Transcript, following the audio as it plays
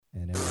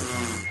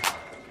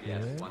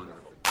Yes, wonderful.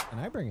 And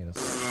I bring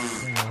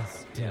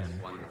us 10.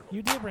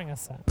 You do bring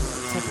us that,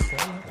 typically.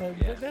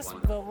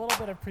 The little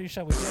bit of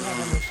pre-show we did have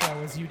on the show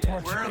was you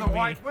torturing me. Where are the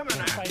white women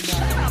at?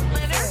 Shut up,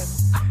 Leonard.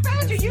 I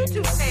found your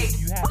YouTube page.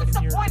 What's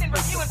the point in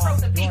reviewing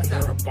frozen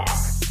pizza?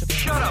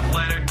 Shut up,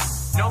 Leonard.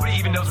 Nobody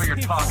even knows what you're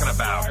talking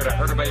about. I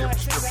heard about your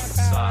prescription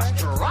sauce.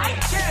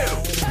 Strike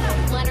two! Shut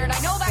up, Leonard. I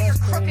know about your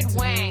crooked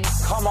wang.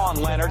 Come on,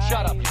 Leonard.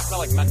 Shut up. You smell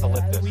like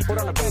mentholitis. Put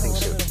on a bathing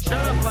suit. Shut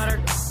up,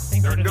 Leonard.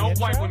 There are no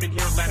white women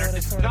here, Leonard.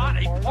 It's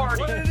not a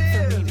party. But it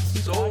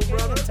is. Soul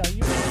brother.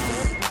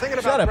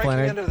 Shut up,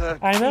 Leonard.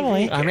 I'm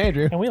Emily. I'm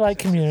Andrew. And we like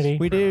Community.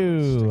 We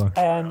do.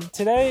 And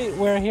today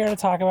we're here to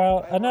talk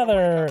about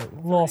another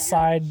little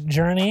side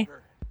journey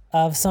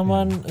of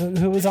someone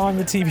who was on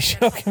the TV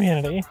show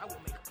Community.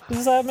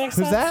 Does that make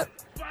sense? Who's that?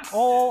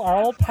 Oh,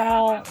 our old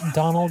pal,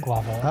 Donald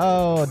Glover.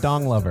 Oh,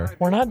 Dong Lover.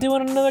 We're not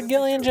doing another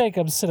Gillian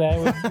Jacobs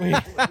today.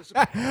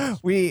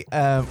 Are we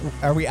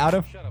out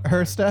of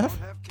her stuff?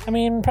 I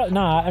mean, probably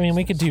not. I mean,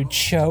 we could do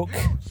Choke.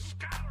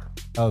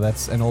 Oh,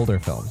 that's an older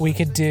film. We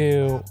could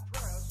do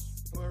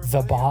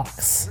The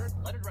Box.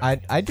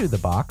 I do The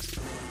Box.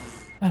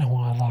 I don't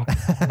want to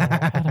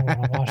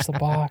watch The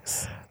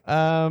Box.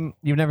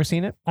 You've never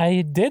seen it?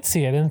 I did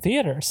see it in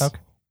theaters. Okay.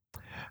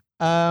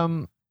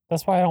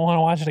 That's why I don't want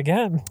to watch it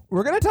again.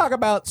 We're going to talk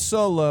about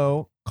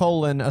Solo,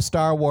 a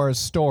Star Wars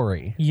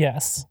story.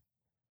 Yes.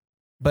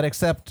 But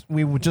except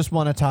we would just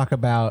want to talk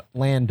about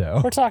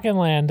Lando. We're talking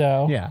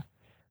Lando. Yeah.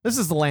 This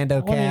is the Lando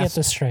Let me get cast.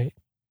 this straight.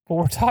 What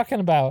we're talking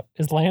about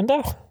is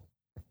Lando?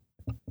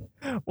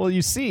 Well,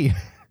 you see.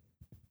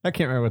 I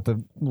can't remember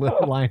what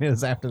the line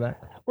is after that.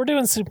 We're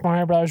doing Super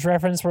Mario Bros.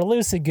 Reference. We're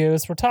Loosey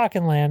Goose. We're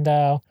talking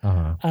Lando.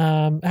 Uh-huh.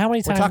 How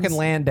many times? We're talking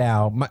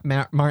Landau.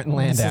 Martin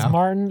Landau. This is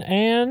Martin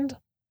and...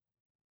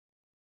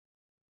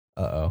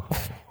 Uh-oh.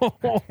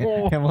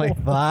 Emily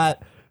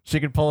thought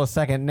she could pull a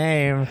second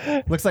name.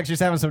 Looks like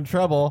she's having some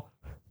trouble.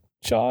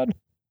 John.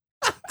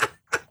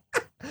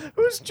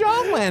 Who's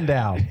John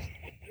Landau?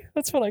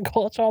 That's what I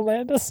call John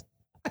Landis.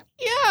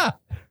 Yeah.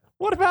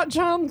 What about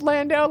John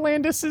Landau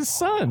Landis'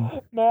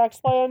 son?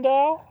 Max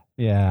Landau?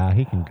 Yeah,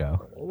 he can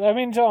go. I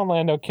mean, John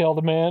Lando killed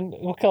a man.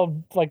 He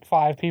killed like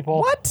 5 people.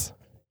 What?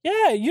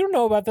 Yeah, you don't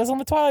know about this on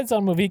the Twilight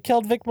Zone movie. He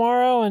killed Vic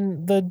Morrow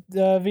and the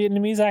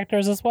Vietnamese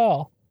actors as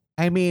well.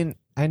 I mean,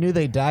 I knew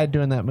they died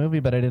doing that movie,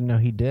 but I didn't know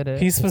he did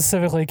it. He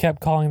specifically kept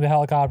calling the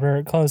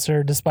helicopter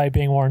closer despite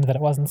being warned that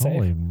it wasn't safe.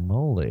 Holy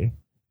moly.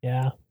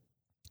 Yeah.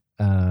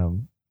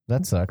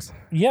 That sucks.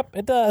 Yep,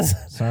 it does.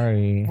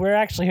 Sorry. We're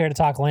actually here to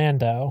talk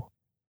Lando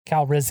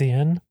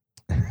Calrissian.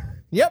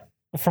 Yep.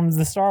 From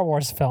the Star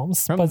Wars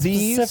films. From but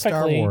the specifically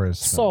Star Wars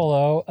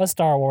Solo, a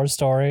Star Wars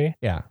story.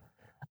 Yeah.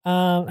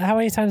 How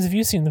many times have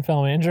you seen the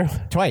film, Andrew?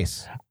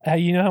 Twice.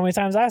 You know how many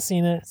times I've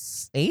seen it?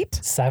 8?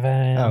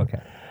 7. Oh,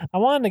 okay. I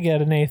wanted to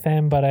get an 8th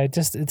in, but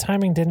the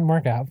timing didn't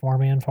work out for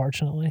me,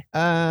 unfortunately.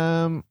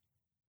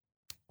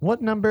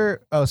 What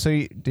number? Oh, so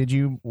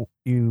you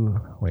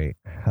wait,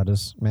 how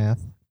does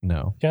math?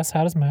 No. Yes,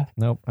 how does math?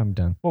 Nope, I'm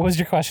done. What was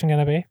your question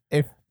going to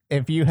be?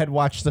 If you had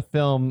watched the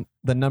film,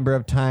 the number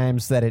of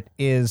times that it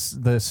is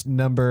this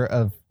number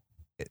of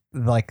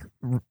like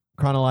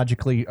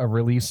chronologically a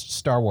released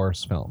Star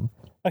Wars film.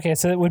 Okay,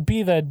 so it would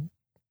be it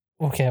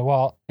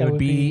would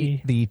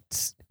be the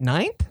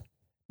 9th?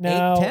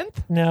 No,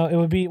 10th? No, it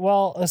would be,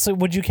 so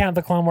would you count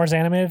the Clone Wars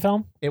animated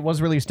film? It was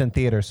released in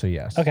theaters, so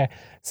yes. Okay,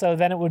 so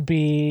then it would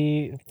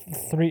be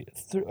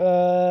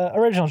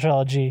original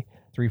trilogy.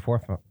 3, 4,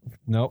 5.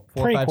 Nope.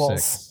 4, 5,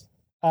 6.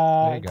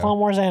 There you go. Clone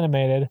Wars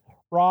animated.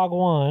 Rogue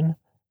One.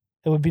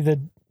 It would be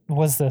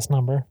what's this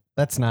number?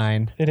 That's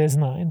 9. It is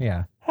 9.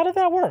 Yeah. How did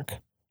that work?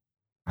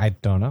 I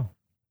don't know.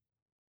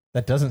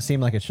 That doesn't seem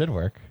like it should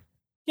work.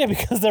 Yeah,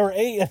 because there were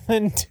 8 and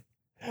then...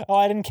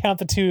 I didn't count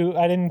the 2.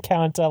 I didn't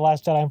count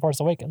Last Jedi and Force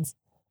Awakens.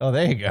 Oh,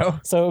 there you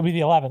go. So it would be the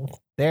 11th.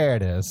 There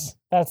it is.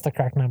 That's the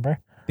correct number.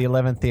 The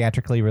 11th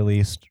theatrically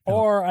released film.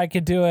 Or I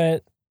could do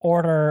it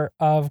order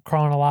of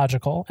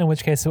chronological, in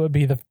which case it would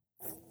be the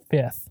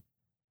 5th.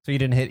 So you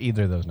didn't hit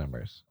either of those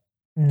numbers?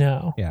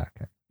 No. Yeah,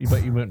 okay.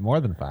 But you went more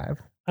than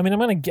 5. I mean,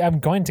 I'm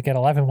going to get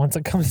 11 once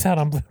it comes out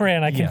on Blu-ray,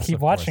 and I can keep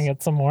watching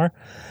it some more.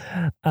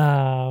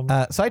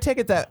 So I take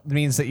it that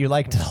means that you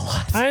liked it a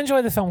lot. I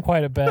enjoyed the film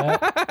quite a bit.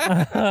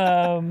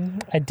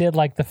 I did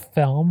like the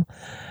film,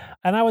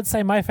 and I would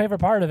say my favorite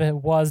part of it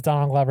was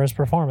Donald Glover's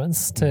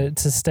performance. To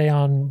stay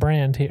on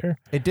brand here,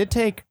 it did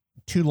take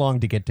too long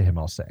to get to him.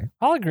 I'll say.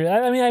 I'll agree.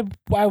 I mean,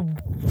 I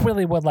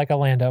really would like a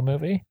Lando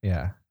movie.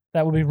 Yeah,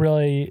 that would be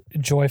really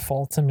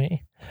joyful to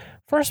me.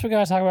 First, we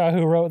gotta talk about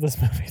who wrote this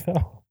movie,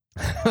 though.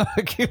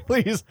 Okay,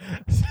 please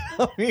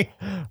tell me.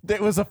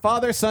 It was a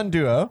father-son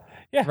duo.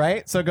 Yeah.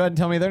 Right? So go ahead and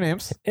tell me their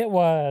names. It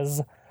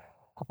was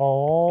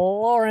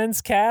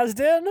Lawrence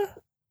Kasdan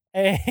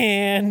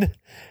and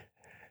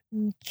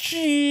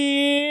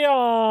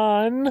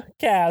John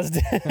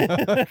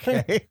Kasdan.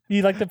 Okay.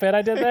 You like the bit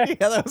I did there?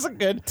 Yeah, that was a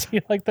good. Do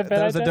you like the bit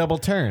That I was did? a double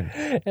turn.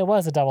 It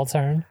was a double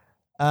turn.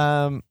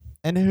 And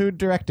who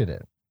directed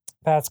it?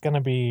 That's going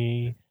to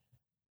be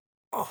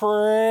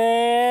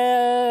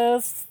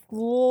Chris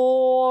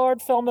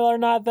Lord Phil Miller,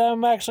 not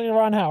them, actually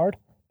Ron Howard.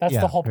 That's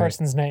Yeah, the whole right.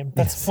 person's name.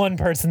 That's Yes. one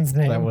person's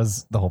name. That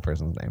was the whole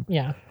person's name.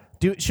 Yeah.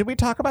 Should we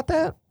talk about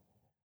that?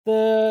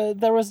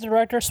 There was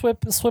director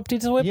Swifty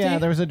to Swifty. Yeah,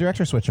 there was a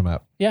director switch him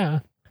up. Yeah.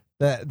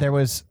 There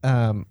was,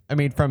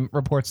 from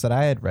reports that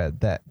I had read,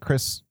 that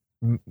Chris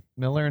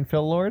Miller and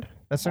Phil Lord,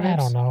 that's their I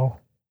names? don't know.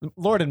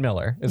 Lord and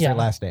Miller is Yeah. their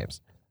last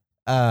names.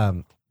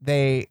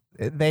 They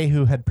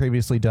who had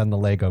previously done the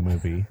Lego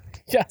movie.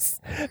 Yes,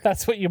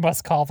 that's what you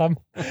must call them.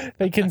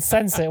 They can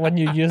sense it when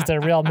you use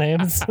their real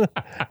names.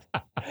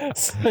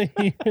 So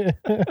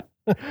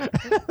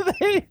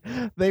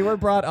they were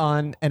brought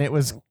on, and that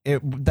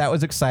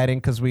was exciting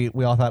because we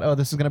all thought, oh,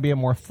 this is going to be a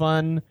more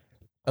fun,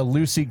 a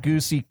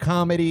loosey-goosey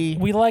comedy.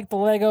 we like the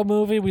Lego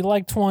movie. We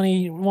like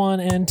 21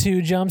 and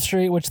 2 Jump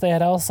Street, which they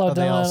had also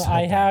they done. also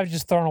I had have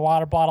just thrown a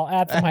water bottle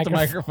at the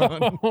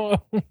microphone.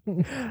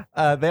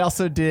 They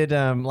also did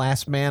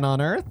Last Man on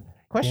Earth?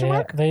 Question Yeah,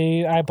 mark?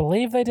 I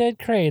believe they did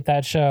create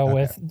that show Okay.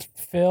 with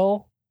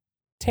Phil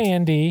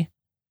Tandy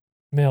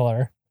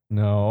Miller.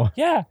 No.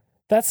 Yeah,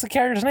 that's the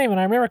character's name, and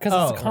I remember because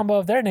it's Oh. a combo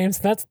of their names.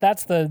 That's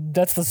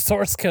the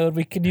source code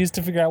we could use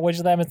to figure out which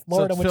of them it's So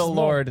Lord it's and which Phil is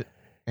Lord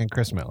and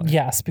Chris Miller.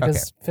 Yes,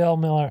 because Phil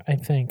Miller, I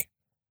think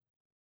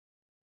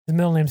his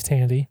middle name's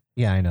Tandy.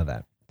 Yeah, I know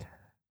that.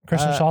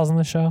 Christian Shaw's in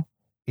the show.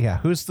 Yeah,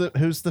 who's the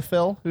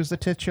Phil? Who's the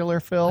titular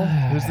Phil?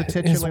 Who's the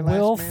titular Is last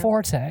Will man?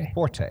 Forte.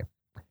 Forte.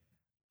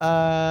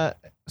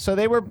 So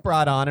they were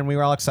brought on, and we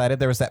were all excited.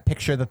 There was that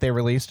picture that they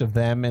released of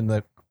them in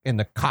the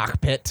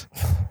cockpit,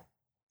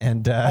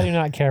 and I do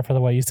not care for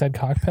the way you said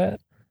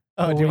cockpit.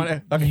 oh, do you want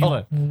to? Okay, You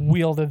hold on.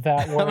 wielded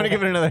that word. I'm gonna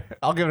give it another.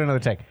 I'll give it another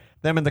take.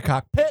 Them in the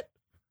cockpit.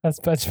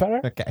 That's much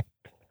better. Okay.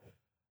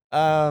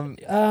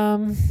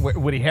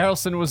 Woody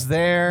Harrelson was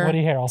there.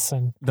 Woody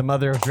Harrelson. The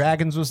Mother of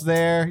Dragons was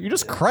there. You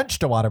just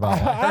crunched a water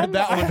bottle. I heard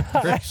that one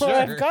for sure.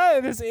 I've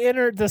got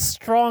this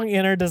strong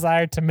inner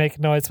desire to make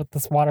noise with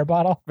this water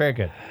bottle. Very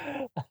good.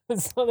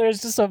 So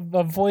there's just a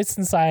voice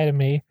inside of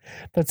me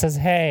that says,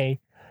 "Hey,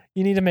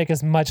 you need to make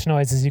as much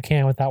noise as you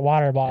can with that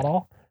water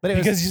bottle But it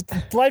was,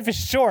 because life is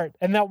short,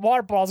 and that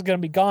water bottle is going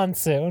to be gone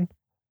soon."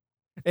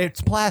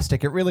 it's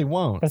plastic. It really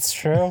won't. That's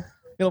true.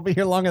 It'll be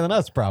here longer than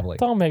us, probably.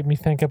 Don't make me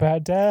think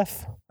about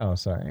death. Oh,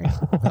 sorry.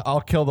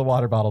 I'll kill the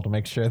water bottle to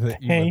make sure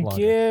that you live Thank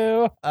longer.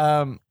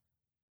 you.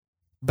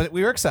 But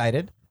we were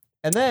excited,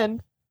 and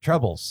then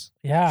troubles.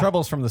 Yeah.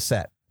 Troubles from the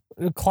set.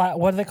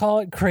 What do they call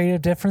it?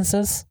 Creative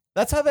differences.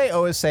 That's how they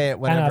always say it. I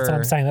Whenever know that's what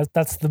I'm saying.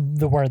 That's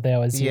the word they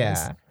always use.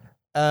 Yeah.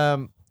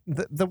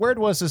 The word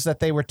was that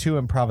they were too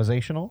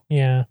improvisational.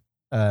 Yeah.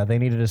 They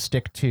needed to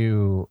stick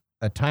to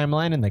a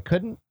timeline, and they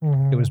couldn't.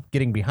 Mhm. It was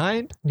getting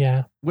behind,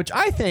 Yeah. which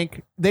I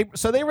think they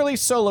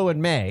released Solo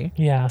in May,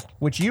 Yeah.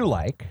 which you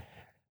like,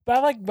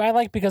 But I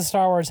like because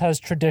Star Wars has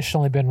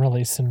traditionally been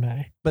released in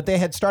May. but they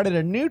had started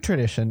a new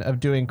tradition of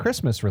doing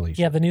Christmas releases.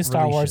 Yeah, the new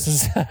Star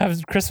Wars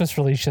have Christmas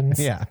releases.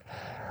 Yeah.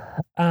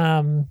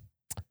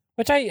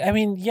 Which I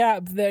mean, yeah.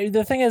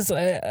 The thing is,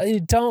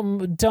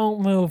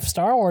 don't move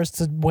Star Wars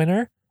to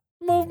winter.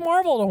 Move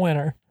Marvel to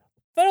winter.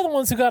 They're the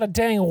ones who got a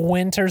dang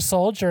Winter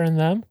Soldier in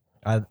them.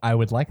 I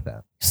would like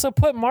that. So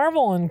put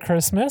Marvel in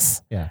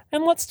Christmas. Yeah.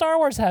 And let Star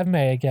Wars have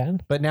May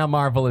again. But now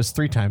Marvel is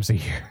 3 times a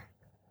year.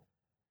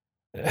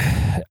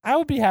 I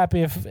would be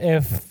happy if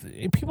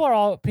people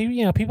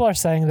are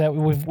saying that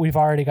we've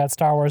already got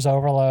Star Wars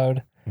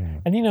overload.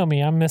 And you know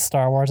me, I miss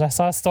Star Wars. I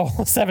saw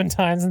Solo 7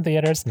 times in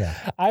theaters. Yeah.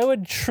 I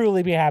would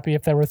truly be happy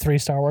if there were 3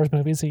 Star Wars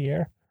movies a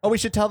year. Oh, we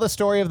should tell the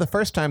story of the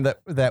first time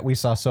that we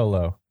saw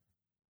Solo.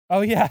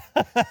 Oh yeah.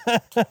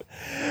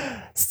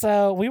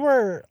 So we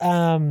were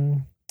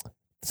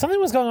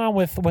something was going on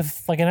with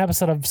like an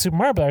episode of Super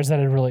Mario Brothers that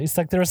had released.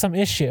 Like there was some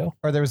issue.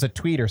 Or there was a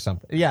tweet or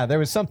something. Yeah, there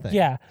was something.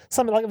 Yeah.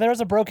 Something like there was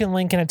a broken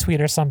link in a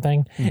tweet or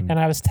something. And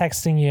I was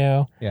texting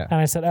you. Yeah. And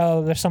I said,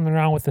 "Oh, there's something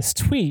wrong with this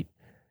tweet."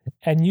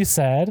 And you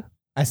said,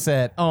 I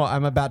said, "Oh,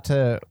 I'm about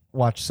to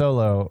watch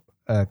Solo.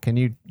 Can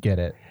you get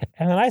it?"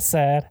 and then I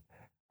said,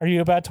 "Are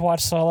you about to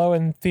watch Solo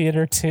in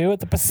Theater 2 at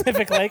the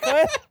Pacific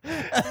Lakewood?"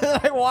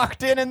 I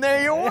walked in, and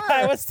there you were.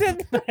 I was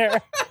sitting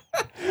there.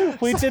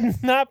 We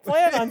did not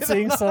plan on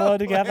seeing Solo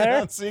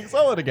together. Seeing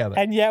Solo together.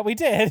 And yet we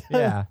did.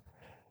 Yeah.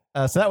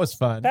 So that was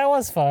fun. That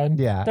was fun.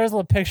 Yeah. There's a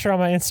little picture on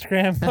my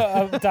Instagram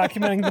of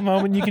documenting the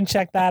moment. You can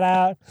check that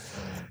out.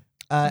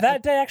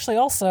 That day actually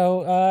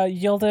also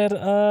yielded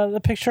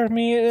the picture of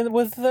me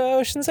with the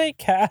Ocean's 8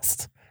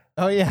 cast,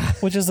 Oh yeah.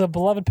 which is a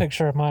beloved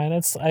picture of mine.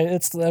 It's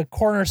the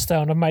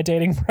cornerstone of my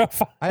dating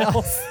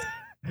profile.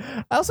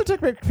 I also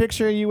took a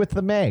picture of you with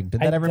the Meg.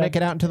 Did that ever make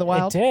it out into the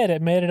wild? It did.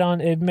 It made it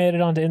onto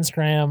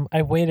Instagram.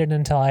 I waited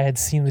until I had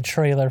seen the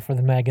trailer for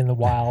the Meg in the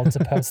Wild to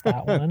post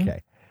that one.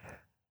 Okay.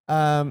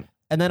 And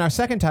then our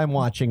second time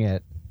watching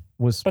it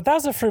was. But that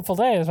was a fruitful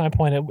day, is my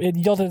point. It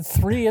yielded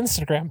 3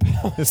 Instagram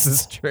posts. This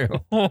is true.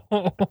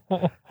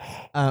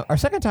 Our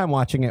second time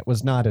watching it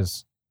was not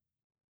as.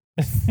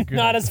 Good.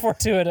 Not as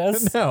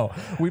fortuitous. No,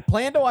 we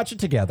planned to watch it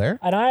together.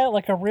 And I,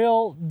 like a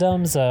real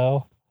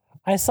dumbzo,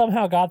 I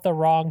somehow got the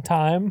wrong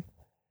time.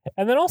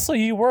 And then also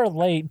you were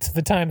late to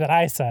the time that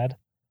I said.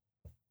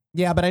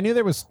 Yeah, but I knew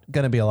there was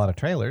going to be a lot of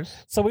trailers.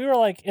 So we were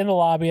like in the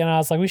lobby, and I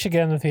was like, we should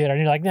get in the theater. And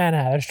you're like, nah,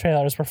 there's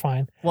trailers. We're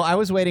fine. Well, I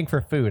was waiting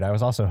for food. I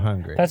was also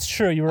hungry. That's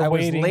true. You were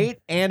waiting. I was late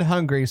and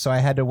hungry, so I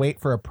had to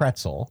wait for a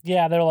pretzel.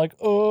 Yeah, they're like,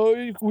 oh,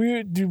 you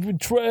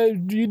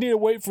need to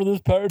wait for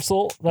this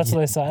pretzel. That's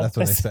what they said. That's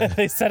what they said.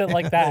 They said it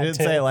like that. They didn't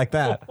too. say it like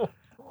that.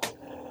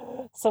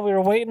 So we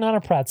were waiting on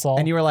a pretzel.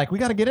 And you were like, we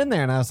got to get in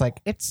there. And I was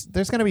like,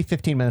 there's going to be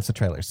 15 minutes of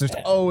trailers. There's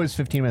always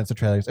 15 minutes of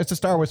trailers. It's a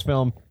Star Wars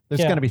film. There's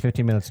going to be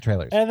 15 minutes of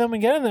trailers. And then we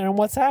get in there, and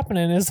what's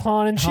happening is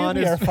Han and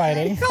Chewie are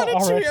fighting. Han and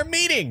Chewie are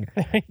meeting.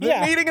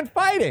 They're meeting and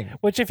fighting.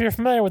 Which, if you're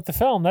familiar with the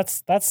film,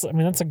 that's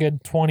a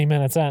good 20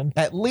 minutes in.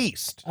 At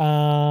least.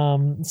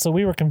 So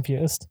we were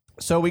confused.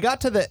 So we got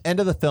to the end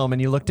of the film,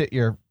 and you looked at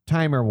your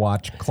timer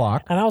watch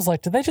clock. And I was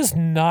like, did they just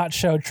not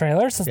show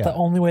trailers? That's the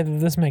only way that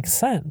this makes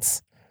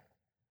sense.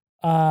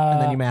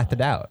 And then you mathed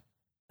it out.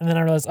 And then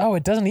I realized,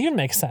 it doesn't even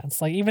make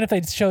sense. Like, even if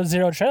they showed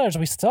 0 trailers,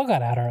 we still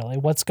got out early.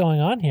 What's going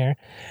on here?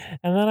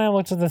 And then I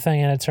looked at the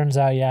thing, and it turns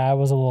out, I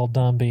was a little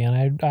dumpy,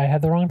 and I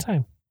had the wrong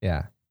time.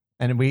 Yeah.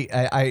 And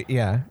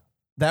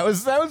that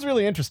was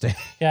really interesting.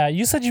 Yeah,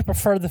 you said you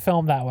preferred the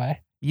film that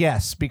way.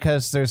 Yes,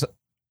 because there's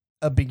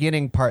a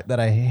beginning part that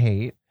I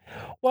hate.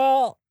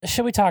 Well,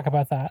 should we talk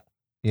about that?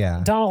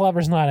 Yeah. Donald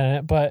Glover's not in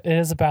it, but it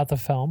is about the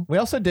film. We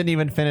also didn't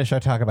even finish our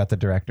talk about the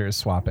directors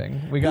swapping.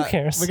 Who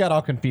cares? We got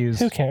all confused.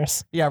 Who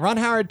cares? Yeah, Ron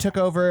Howard took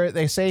over.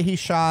 They say he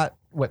shot,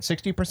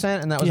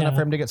 60%? And that was enough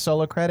for him to get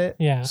solo credit?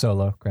 Yeah.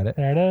 Solo credit.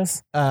 There it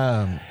is.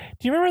 Do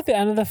you remember at the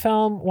end of the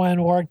film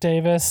when Warwick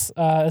Davis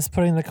is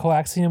putting the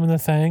coaxium in the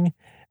thing,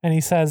 and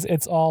he says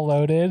it's all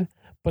loaded,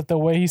 but the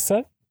way he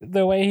says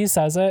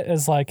it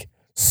is like,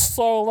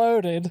 so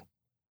loaded.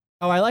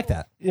 Oh, I like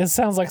that. It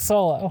sounds like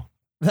Solo.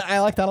 I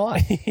like that a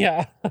lot.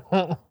 Yeah.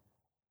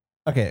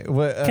 Okay.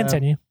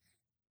 Continue.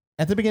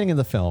 At the beginning of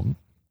the film,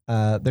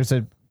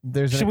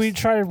 Should we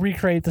try to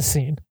recreate the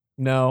scene?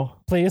 No.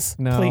 Please?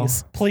 No.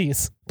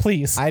 Please.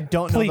 I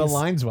don't know the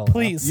lines well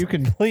Please. enough. You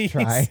can please.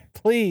 try.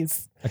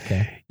 Please.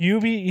 Okay.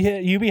 You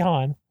be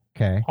Han.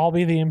 Okay. I'll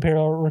be the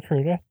Imperial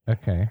recruiter.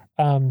 Okay.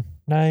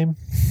 Name.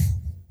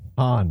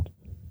 Han.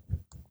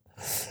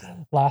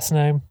 Last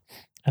name.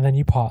 And then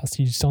you pause.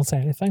 You just don't say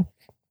anything.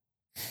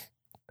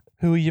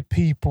 Who are your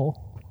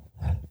people?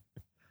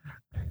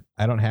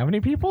 I don't have any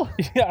people?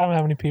 Yeah, I don't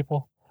have any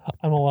people.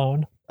 I'm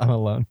alone. I'm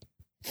alone.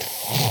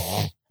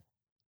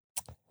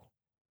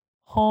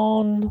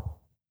 Han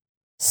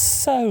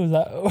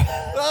Solo.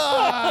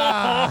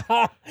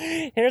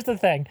 Here's the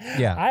thing.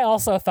 Yeah. I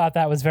also thought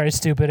that was very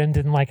stupid and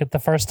didn't like it the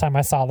first time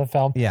I saw the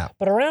film. Yeah.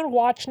 But around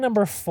watch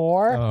number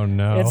 4, oh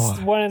no,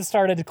 it's when it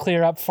started to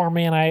clear up for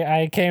me, and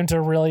I came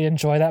to really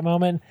enjoy that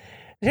moment.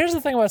 Here's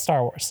the thing about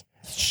Star Wars.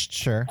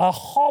 Sure. A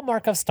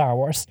hallmark of Star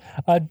Wars,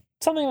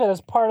 something that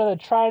is part of the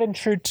tried and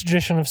true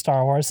tradition of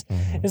Star Wars,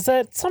 is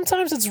that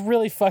sometimes it's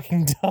really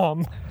fucking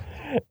dumb.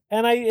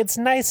 And it's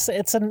nice.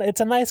 It's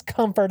a nice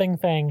comforting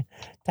thing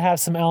to have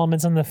some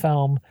elements in the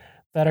film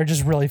that are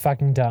just really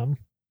fucking dumb.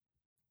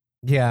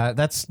 Yeah,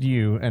 that's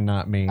you and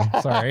not me.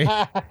 Sorry.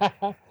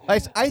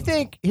 I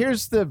think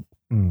here's the.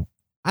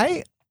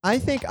 I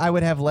think I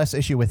would have less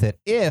issue with it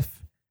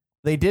if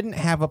they didn't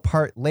have a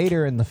part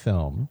later in the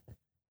film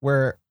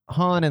where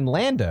Han and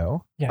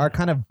Lando are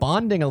kind of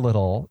bonding a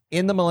little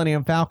in the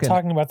Millennium Falcon,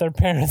 talking about their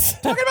parents.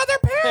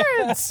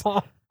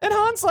 And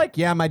Han's like,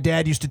 yeah, my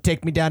dad used to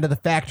take me down to the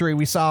factory.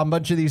 We saw a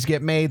bunch of these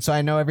get made, so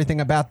I know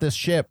everything about this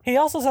ship. He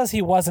also says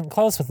he wasn't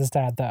close with his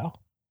dad, though.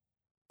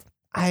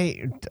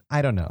 I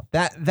don't know.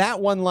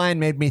 That one line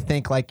made me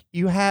think, like,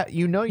 you have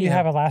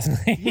a last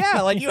name.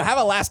 Yeah, like, you have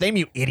a last name,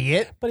 you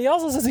idiot. But he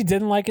also says he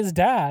didn't like his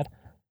dad.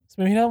 So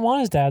maybe he doesn't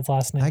want his dad's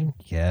last name.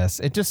 I guess.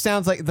 It just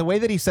sounds like the way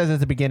that he says it at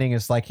the beginning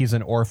is like he's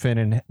an orphan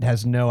and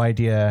has no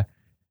idea.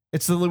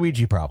 It's the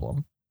Luigi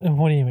problem.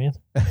 What do you mean?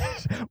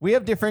 We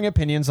have differing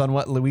opinions on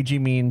what Luigi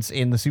means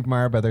in the Super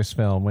Mario Brothers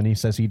film when he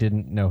says he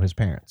didn't know his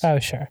parents. Oh,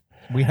 sure.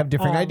 We have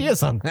differing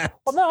ideas on that.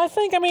 Well, no, I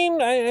think I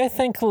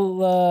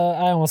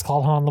almost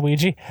called Han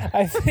Luigi.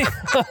 I think.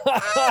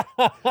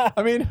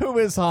 I mean, who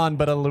is Han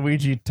but a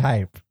Luigi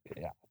type?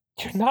 Yeah,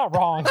 you're not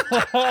wrong.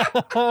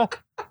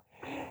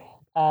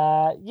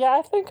 Yeah,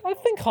 I think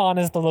Han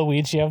is the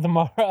Luigi of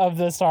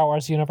the Star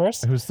Wars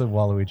universe. Who's the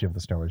Waluigi of the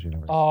Star Wars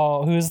universe?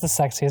 Oh, who's the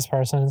sexiest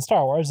person in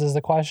Star Wars is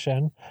the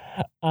question.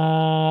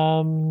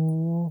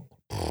 Greedo.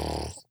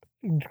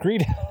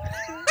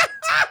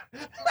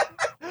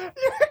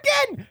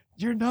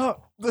 You're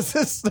not.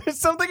 There's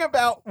something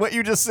about what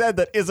you just said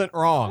that isn't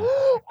wrong,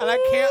 and I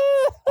can't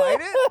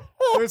fight it.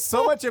 There's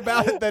so much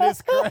about it that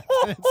is correct,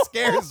 and it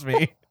scares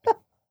me.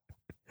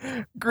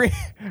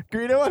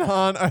 Greedo and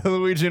Han are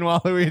Luigi and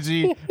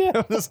Waluigi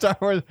of the Star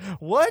Wars.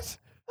 What?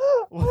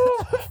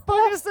 What the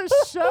fuck is this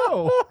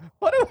show?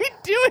 What are we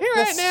doing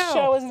right now? This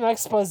show is an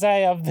expose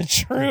of the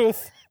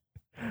truth.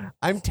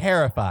 I'm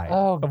terrified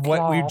of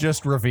what we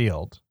just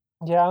revealed.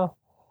 Yeah.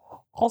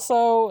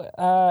 Also,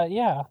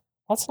 yeah.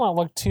 Let's not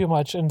look too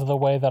much into the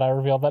way that I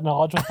revealed that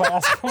knowledge by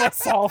asking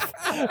myself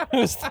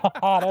who's the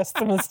hottest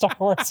in the Star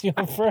Wars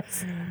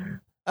universe.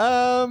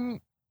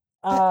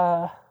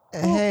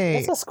 hey,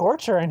 It's a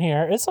scorcher in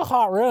here. It's a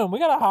hot room. We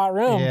got a hot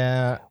room.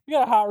 yeah, We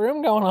got a hot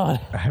room going on.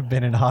 I've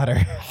been in hotter.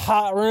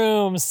 Hot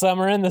room,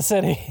 summer in the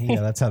city.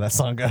 Yeah, that's how that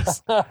song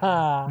goes.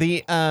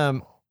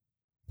 The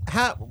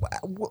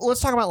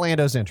let's talk about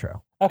Lando's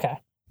intro. Okay.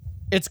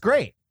 It's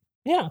great.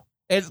 Yeah.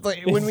 It's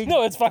like when we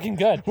No, it's fucking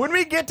good. when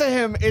we get to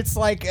him, it's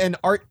like an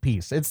art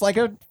piece. It's like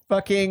a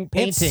fucking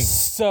painting. It's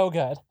so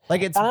good.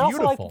 Like it's And I also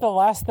beautiful. like the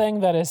last thing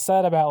that is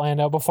said about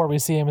Lando before we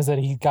see him is that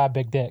he got a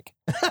big dick.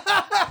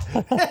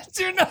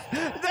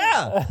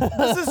 Yeah,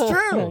 this is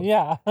true.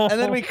 Yeah. And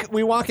then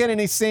we walk in and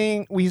he's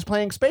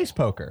playing space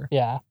poker,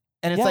 Yeah.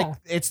 and it's Yeah. like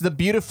it's the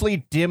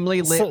beautifully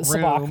dimly lit room.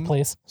 Sabak,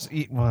 please.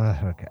 Well,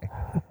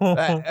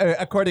 okay.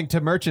 According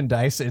to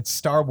merchandise, it's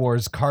Star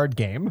Wars card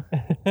game.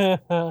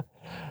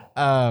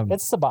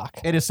 It's Sabak.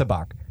 It is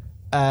Sabak.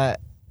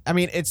 I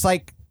mean, it's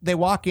like they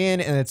walk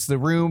in and it's the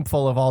room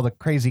full of all the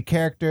crazy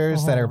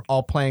characters that are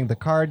all playing the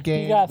card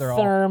game. You got They're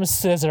Therm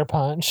Scissor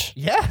Punch.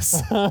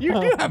 Yes, you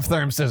do have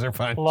Therm Scissor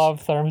Punch.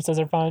 Love Therm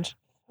Scissor Punch.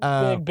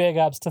 Big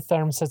ups to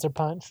Therm Scissor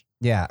Punch.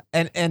 Yeah,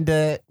 and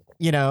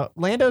you know,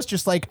 Lando's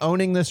just like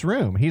owning this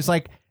room. He's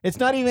like, it's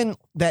not even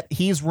that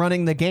he's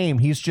running the game.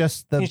 He's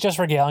just He's just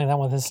regaling them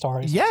with his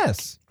stories.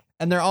 yes,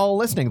 and they're all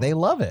listening. They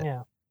love it.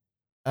 Yeah.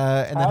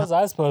 And How then was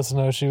I supposed to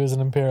know she was an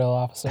Imperial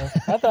officer?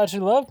 I thought she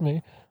loved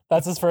me.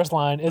 That's his first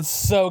line. It's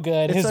so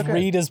good. It's His so good.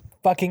 read is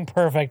fucking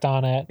perfect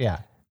on it. yeah.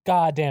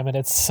 God damn it,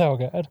 it's so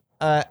good.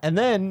 And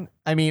then,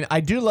 I mean,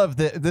 I do love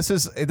that this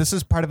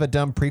is part of a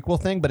dumb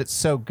prequel thing, but it's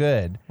so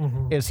good.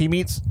 Mhm. Is he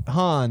meets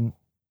Han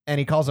and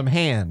he calls him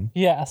Han.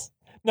 Yes.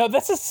 No,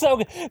 this is so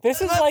good. This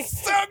is That's like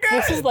so good.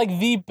 this is like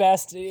the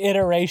best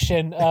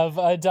iteration of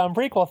a dumb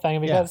prequel thing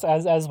because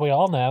as we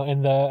all know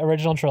in the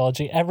original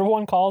trilogy,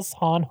 everyone calls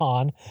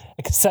Han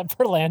except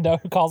for Lando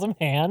who calls him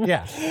Han.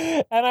 Yeah.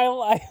 And I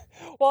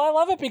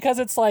love it because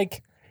it's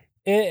like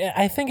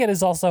I think it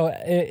is also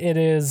it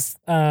is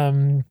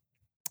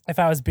if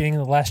I was being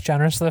less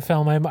generous to the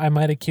film, I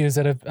might accuse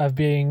it of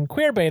being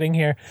queer baiting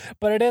here,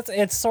 but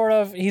it's sort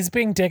of he's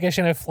being dickish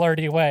in a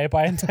flirty way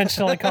by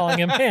intentionally calling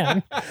him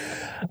Han,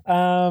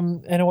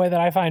 in a way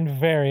that I find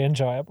very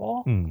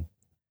enjoyable.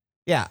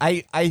 Yeah,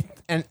 I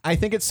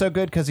think it's so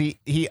good because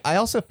I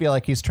also feel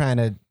like he's trying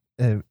to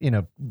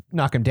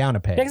knock him down a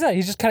peg. Exactly,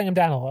 he's just cutting him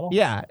down a little.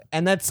 Yeah,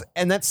 and that's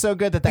so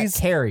good that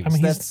carries. I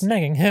mean, That's he's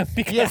negging him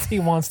because he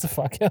wants to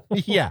fuck him.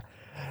 yeah.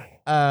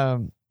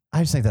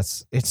 I just think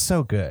it's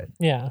so good.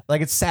 Yeah. Like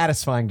it's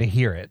satisfying to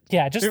hear it.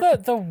 Yeah, just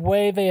the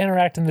way they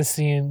interact in the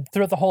scene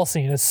throughout the whole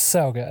scene is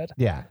so good.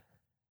 Yeah.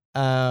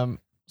 So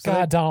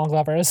God, Donald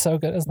Glover is so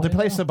good as they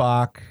play Lando.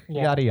 Sabak,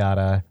 Yeah. yada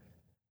yada.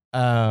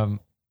 And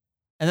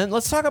then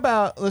let's talk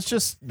about. Let's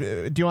just.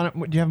 Do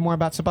you have more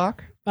about Sabak?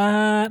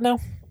 No.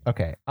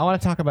 Okay, I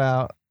want to talk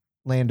about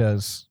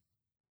Lando's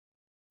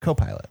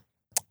co-pilot,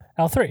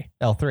 L3.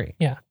 L3.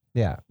 Yeah.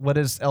 Yeah. What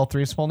is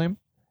L3's full name?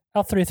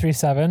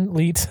 L337.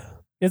 Leet.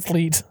 It's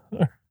Leet.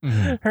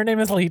 Her name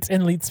is Leet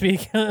in Leet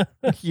speak.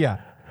 Yeah.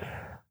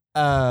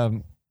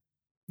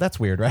 That's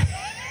weird, right?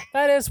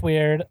 That is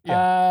weird.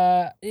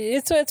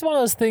 It's one of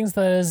those things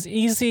that is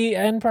easy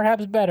and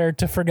perhaps better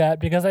to forget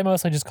because I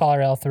mostly just call her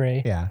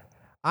L3. Yeah.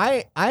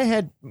 I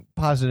had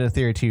posited a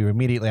theory to you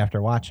immediately after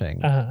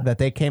watching that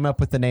they came up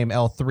with the name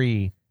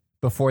L3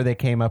 before they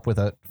came up with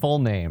a full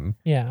name.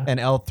 Yeah. And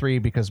L3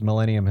 because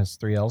Millennium has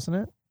 3 L's in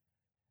it.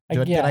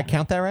 Did I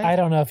count that right? I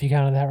don't know if you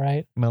counted that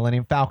right.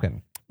 Millennium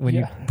Falcon. When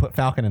you put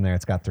Falcon in there,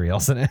 it's got 3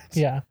 L's in it.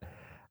 Yeah.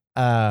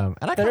 And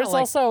I There's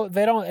also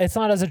it's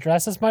not as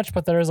addressed as much,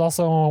 but there is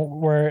also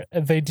where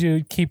they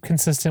do keep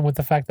consistent with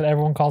the fact that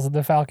everyone calls it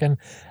the Falcon,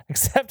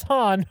 except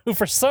Han, who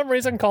for some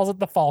reason calls it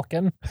the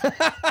Falcon,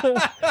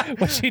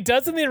 which he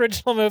does in the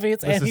original movies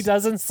he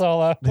does in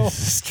Solo. This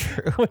is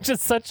true. Which is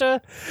such a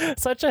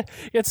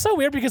it's so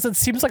weird because it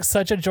seems like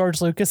such a George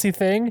Lucasy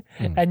thing,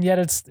 and yet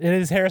it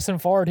is Harrison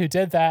Ford who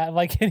did that.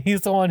 Like, and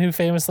he's the one who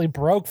famously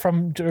broke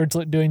from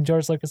doing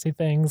George Lucasy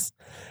things.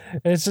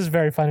 It's just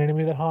very funny to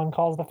me that Han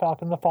calls the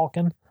Falcon the Falcon.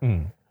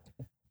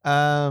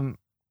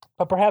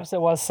 But perhaps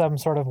it was some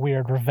sort of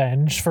weird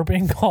revenge for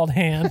being called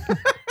Han.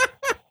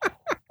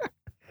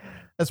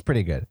 That's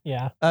pretty good.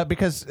 Yeah.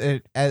 Because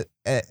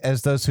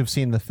as those who've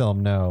seen the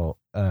film know,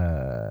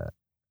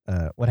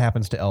 what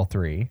happens to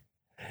L3.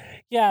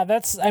 Yeah,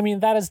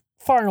 that is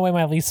far and away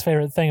my least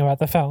favorite thing about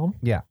the film.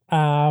 Yeah.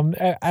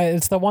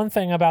 It's the one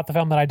thing about the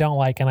film that I don't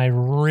like, and I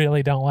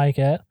really don't like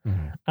it.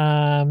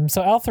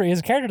 So L3 is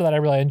a character that I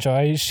really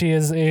enjoy. She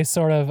is a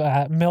sort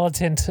of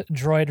militant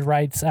droid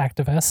rights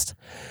activist,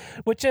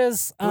 which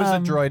is... Who is a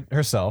droid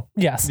herself.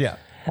 Yes. Yeah.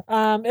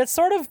 It's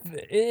sort of...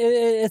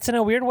 It's in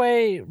a weird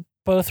way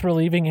both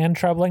relieving and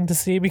troubling to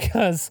see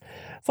because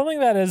something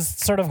that is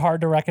sort of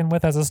hard to reckon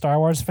with as a Star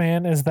Wars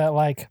fan is that,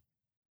 like,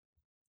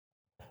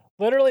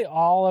 literally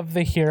all of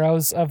the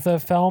heroes of the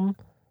film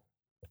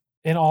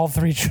in all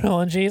 3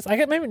 trilogies,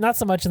 maybe not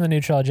so much in the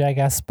new trilogy, I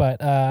guess,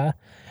 but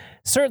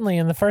certainly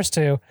in the first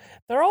two,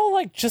 they're all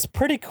like just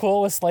pretty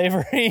cool with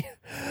slavery.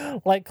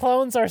 Like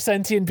clones are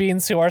sentient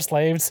beings who are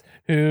slaves,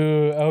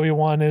 who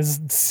Obi-Wan is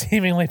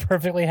seemingly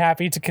perfectly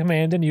happy to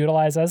command and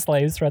utilize as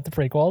slaves throughout the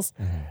prequels.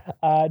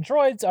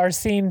 Droids are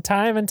seen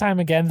time and time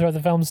again throughout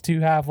the films to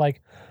have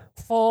like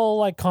full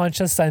like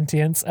conscious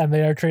sentience, and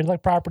they are treated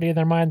like property.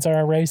 Their minds are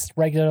erased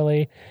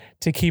regularly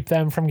to keep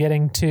them from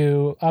getting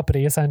too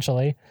uppity,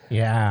 essentially.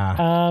 Yeah.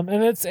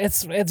 And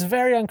it's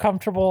very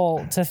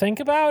uncomfortable to think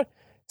about.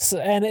 So,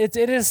 and it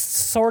is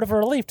sort of a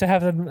relief to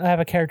have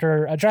a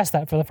character address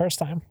that for the first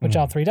time, which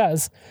L3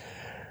 does.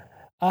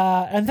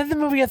 And then the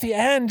movie at the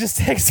end just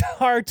takes a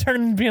hard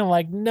turn and being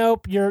like,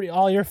 nope,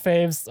 all your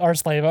faves are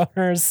slave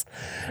owners,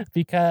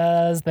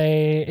 because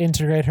they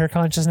integrate her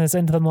consciousness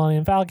into the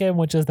Millennium Falcon,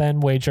 which is then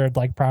wagered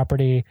like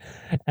property,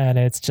 and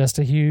it's just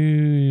a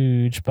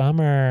huge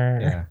bummer.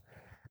 Yeah.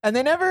 And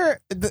they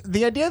never,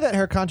 the idea that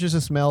her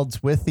consciousness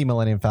melds with the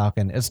Millennium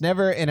Falcon is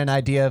never in an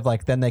idea of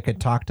like, then they could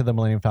talk to the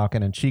Millennium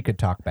Falcon and she could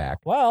talk back.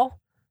 Well,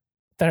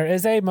 there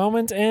is a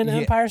moment in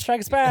Empire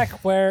Strikes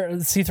Back where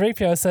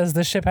C-3PO says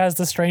the ship has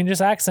the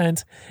strangest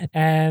accent,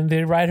 and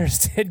the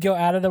writers did go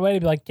out of their way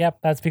to be like, yep,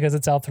 that's because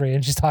it's L3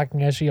 and she's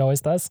talking as she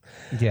always does.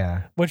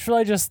 Yeah. Which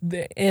really just,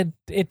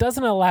 it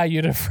doesn't allow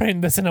you to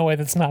frame this in a way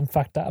that's not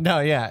fucked up.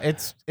 No, yeah,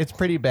 it's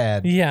pretty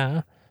bad.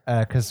 Yeah.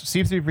 Because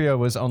C-3PO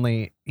was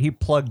he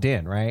plugged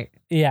in, right?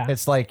 Yeah.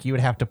 It's like you would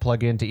have to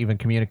plug in to even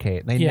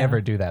communicate. They never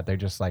do that. They're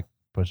just like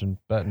pushing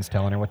buttons,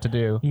 telling her what to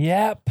do.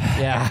 Yep.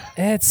 Yeah.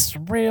 It's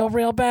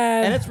real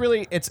bad.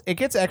 And it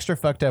gets extra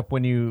fucked up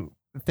when you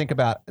think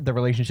about the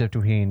relationship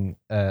between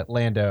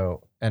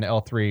Lando and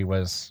L3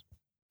 was...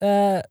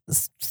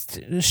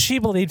 she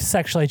believed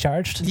sexually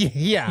charged.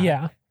 Yeah.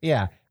 Yeah.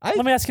 Yeah.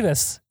 Let me ask you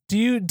this. Do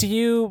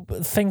you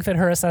think that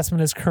her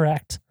assessment is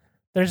correct?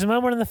 There's a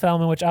moment in the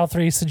film in which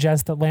L3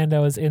 suggests that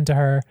Lando is into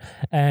her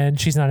and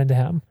she's not into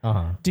him.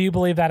 Uh-huh. Do you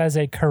believe that is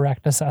a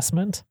correct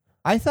assessment?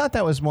 I thought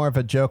that was more of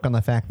a joke on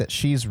the fact that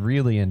she's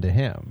really into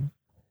him.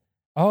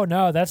 Oh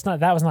no, that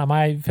was not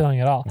my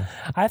feeling at all.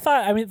 I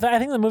think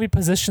the movie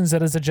positions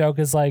it as a joke,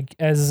 as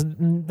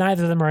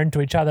neither of them are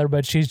into each other,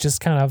 but she's just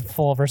kind of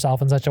full of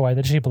herself in such a way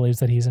that she believes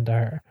that he's into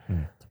her.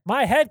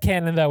 My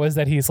headcanon though is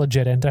that he's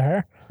legit into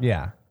her.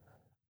 Yeah.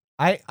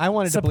 I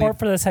wanted support to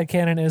for this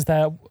headcanon is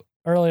that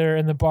earlier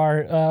in the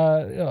bar,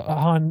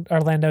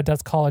 Orlando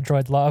does call a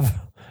droid love.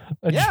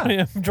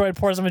 Droid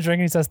pours him a drink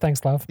and he says,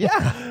 "Thanks, love."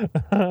 Yeah.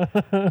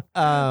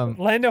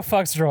 Lando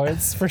fucks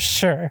droids for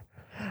sure.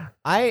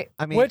 I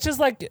mean, which is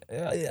like,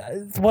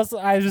 what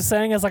I was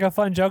saying is like a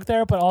fun joke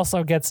there, but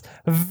also gets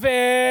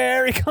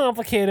very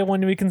complicated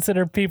when we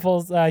consider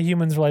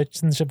humans'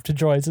 relationship to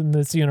droids in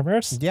this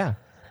universe. Yeah.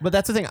 But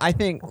that's the thing. I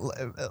think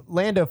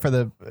Lando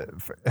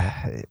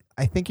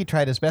I think he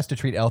tried his best to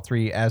treat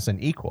L3 as an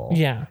equal.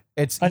 Yeah.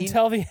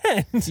 Until the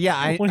end.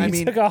 Yeah. When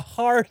he took a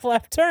hard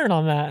left turn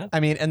on that.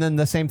 I mean, and then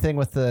the same thing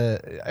with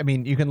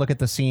you can look at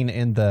the scene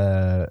in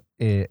when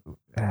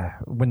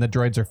the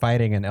droids are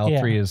fighting and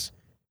L3 is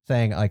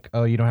saying like,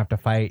 oh, you don't have to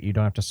fight. You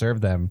don't have to serve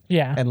them.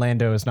 Yeah. And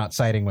Lando is not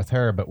siding with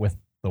her, but with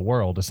the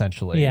world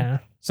essentially. Yeah.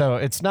 So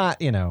it's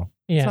not, yeah,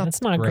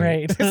 it's not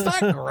great.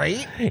 It's not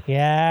great.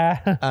 Yeah.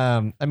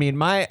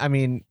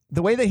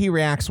 The way that he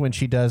reacts when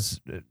she does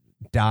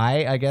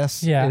die, I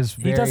guess, is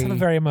very... He does have a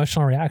very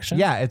emotional reaction.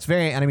 Yeah, it's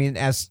very... And I mean,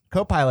 as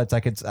co-pilots, I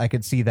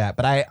could see that.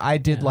 But I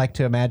did like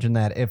to imagine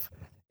that if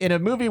in a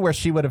movie where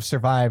she would have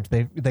survived,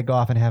 they go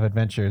off and have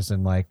adventures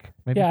and like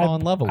maybe fall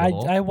in love a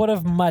little. I would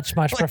have much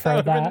preferred that. That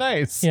would have been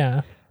nice.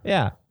 Yeah.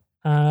 Yeah.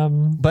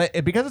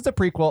 But because it's a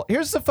prequel,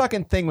 here's the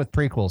fucking thing with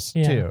prequels,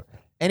 too.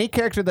 Any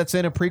character that's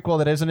in a prequel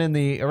that isn't in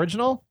the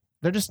original,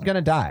 they're just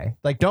gonna die.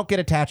 Like, don't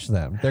get attached to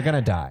them. They're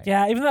gonna die.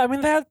 Yeah, even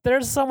though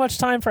there's so much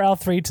time for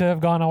L3 to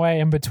have gone away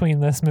in between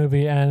this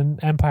movie and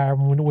Empire,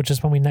 which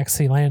is when we next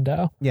see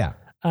Lando. Yeah.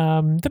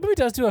 The movie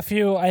does do a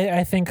few.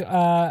 I think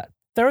there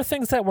were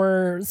things that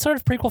were sort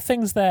of prequel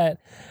things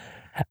that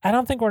I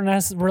don't think were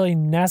really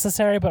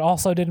necessary, but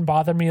also didn't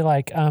bother me.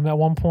 Like at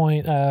one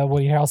point,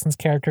 Woody Harrelson's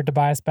character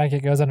Tobias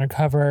Beckett goes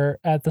undercover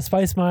at the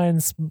spice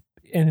mines.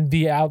 And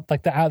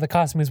the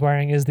costume he's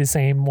wearing is the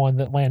same one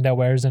that Lando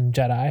wears in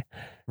Jedi,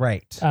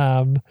 right?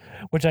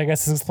 Which I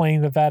guess is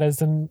explaining that is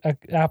an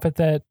outfit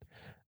that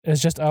is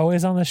just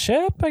always on the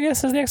ship. I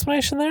guess is the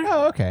explanation there.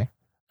 Oh, okay.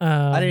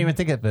 I didn't even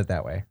think of it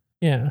that way.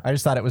 Yeah, I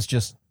just thought it was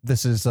just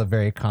this is a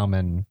very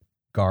common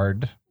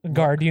guard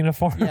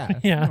uniform. Yeah,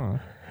 yeah,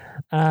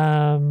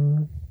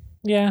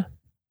 yeah.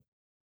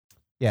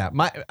 Yeah,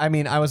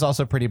 I was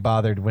also pretty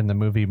bothered when the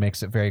movie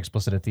makes it very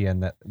explicit at the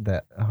end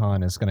that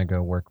Han is going to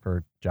go work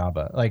for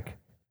Jabba. Like,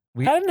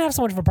 I didn't have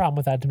so much of a problem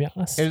with that, to be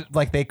honest.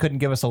 Like they couldn't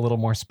give us a little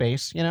more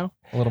space, a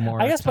little more.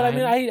 I guess, time.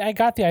 But I mean, I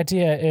got the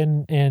idea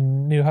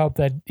in New Hope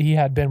that he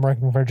had been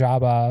working for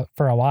Jabba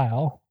for a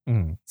while,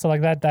 so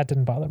like that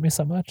didn't bother me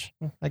so much.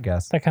 I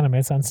guess that kind of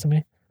made sense to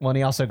me. Well, and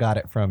he also got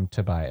it from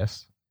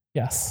Tobias.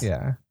 Yes.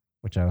 Yeah,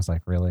 which I was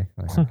like, really.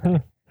 Like,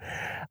 okay.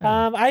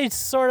 I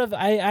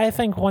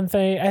think one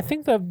thing, I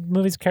think the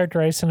movie's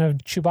characterization of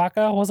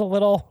Chewbacca was a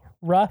little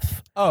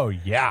rough Oh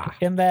yeah.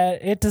 in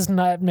that it does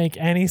not make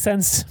any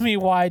sense to me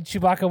why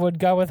Chewbacca would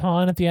go with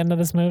Han at the end of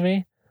this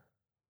movie.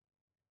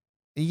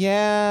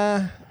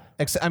 Yeah.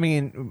 I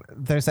mean,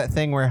 there's that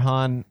thing where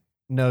Han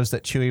knows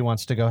that Chewie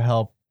wants to go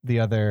help the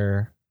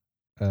other,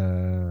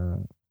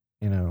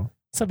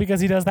 So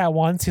because he does that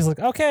once, he's like,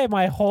 okay,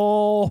 my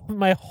whole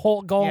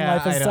goal in Yeah,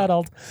 life is I don't-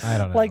 settled. I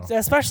don't know. Like,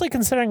 especially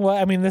considering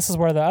this is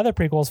where the other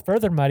prequels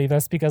further muddy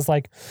this, because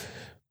like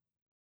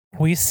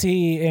we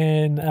see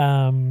in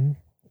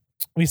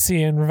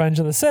Revenge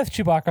of the Sith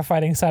Chewbacca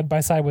fighting side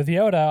by side with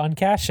Yoda on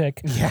Kashyyyk.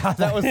 yeah,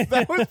 that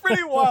was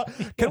pretty wild.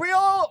 Can we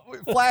all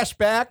flash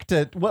back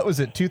to, what was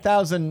it,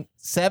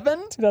 2007?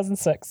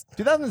 2006.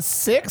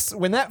 2006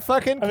 when that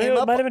fucking I mean, came it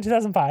up? might have been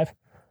 2005.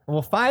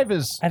 Well, 5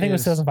 is... I think it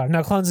was 2005.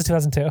 No, Clones is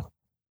 2002.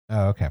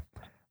 Oh, okay.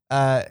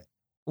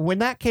 When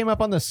that came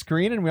up on the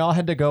screen and we all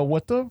had to go,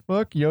 what the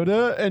fuck?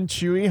 Yoda and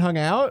Chewie hung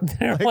out?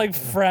 They're like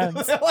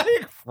friends. They're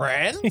like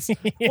friends?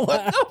 Yeah.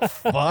 What the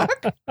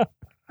fuck?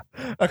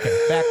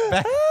 Okay,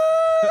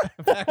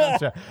 back on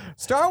track.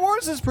 Star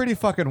Wars is pretty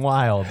fucking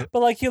wild.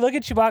 But like you look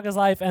at Chewbacca's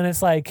life and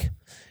it's like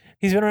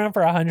he's been around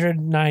for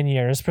 109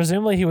 years.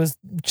 Presumably he was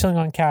chilling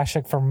on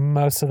Kashyyyk for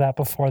most of that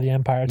before the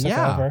Empire took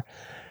Yeah. over.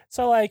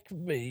 So like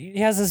he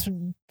has this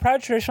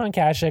proud tradition on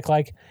Kashyyyk.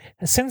 Like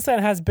since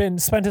then has been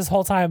spent his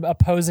whole time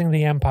opposing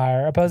the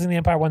Empire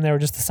when they were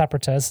just the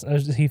separatists.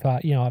 As he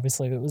thought,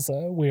 obviously it was a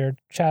weird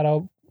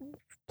shadow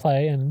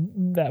play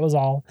and that was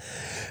all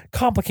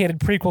complicated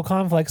prequel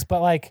conflicts.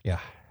 But like Yeah.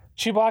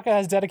 Chewbacca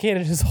has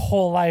dedicated his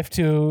whole life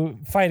to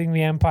fighting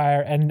the Empire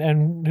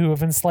and who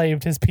have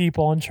enslaved his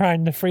people and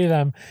trying to free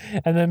them.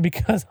 And then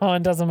because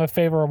Han does him a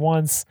favor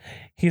once,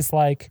 he's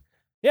like,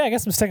 yeah, I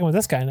guess I'm sticking with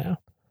this guy now.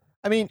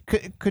 I mean,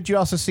 could you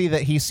also see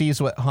that he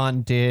sees what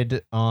Han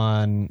did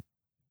for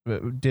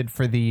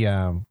the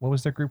what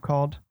was their group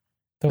called?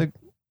 The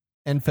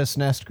Enfys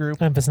Nest group.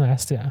 Memphis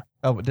Nest, yeah.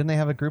 Oh, but didn't they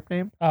have a group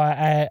name? Oh,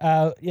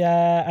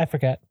 I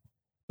forget.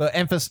 But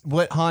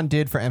what Han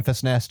did for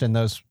Enfys Nest and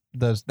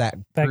that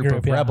group group,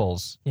 of yeah.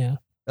 rebels. Yeah.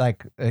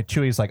 Like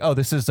Chewie's like, oh,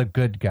 this is a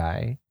good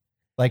guy.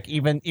 Like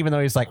even though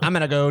he's like, I'm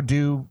gonna go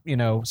do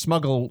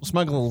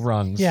smuggle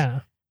runs. Yeah.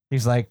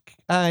 He's like,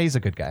 he's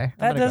a good guy.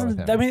 That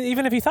doesn't. I mean,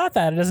 even if he thought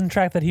that, it doesn't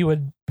track that he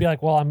would be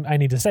like, well, I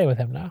need to stay with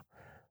him now.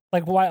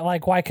 Like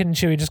why couldn't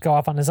Chewie just go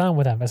off on his own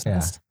with Enfys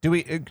Nest?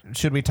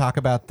 Should we talk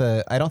about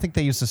I don't think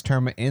they use this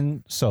term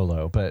in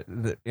Solo, but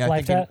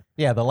Life debt?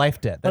 The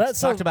life debt. Well,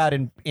 That's talked about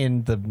in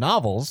the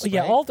novels.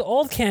 Yeah, right?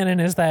 old canon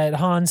is that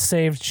Han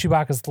saved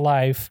Chewbacca's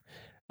life.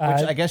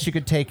 Which I guess you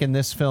could take in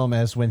this film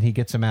as when he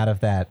gets him out of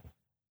that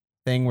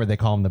thing where they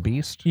call him the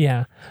Beast.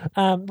 Yeah.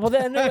 Well,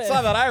 then I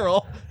saw that eye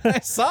roll. I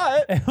saw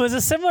it. it was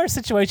a similar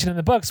situation in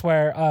the books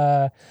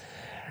where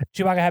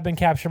Chewbacca had been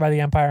captured by the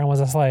Empire and was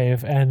a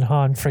slave, and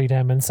Han freed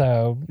him, and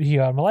so he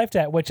owed him a life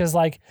debt, which is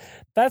like,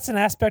 that's an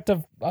aspect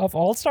of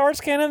old Star Wars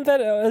canon that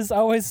has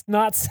always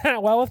not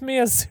sat well with me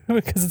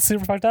because it's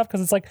super fucked up, because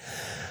it's like,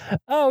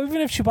 oh,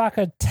 even if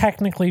Chewbacca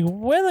technically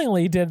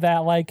willingly did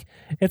that, like,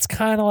 it's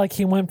kind of like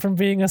he went from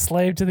being a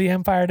slave to the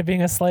Empire to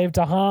being a slave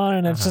to Han,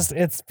 and it's just,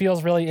 it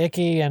feels really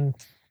icky, and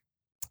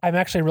I'm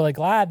actually really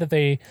glad that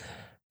they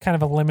kind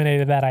of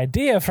eliminated that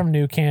idea from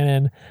new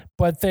canon,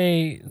 but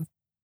they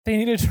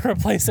needed to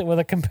replace it with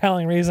a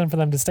compelling reason for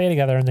them to stay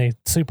together, and they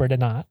super did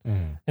not,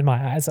 in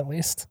my eyes at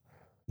least.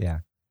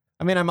 Yeah.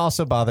 I mean, I'm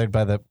also bothered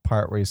by the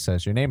part where he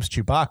says, your name's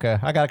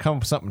Chewbacca. I got to come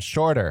up with something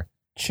shorter.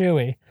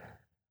 Chewie.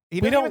 He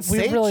doesn't even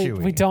say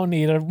Chewie. We don't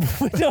need a.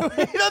 We don't,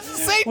 He doesn't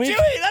say Chewie.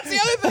 That's the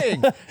other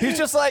thing. He's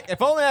just like,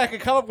 if only I could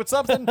come up with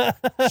something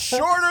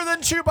shorter than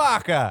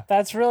Chewbacca.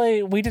 That's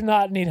really, we did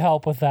not need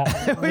help with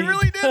that. We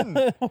really didn't.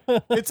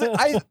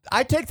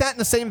 I take that in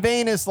the same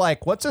vein as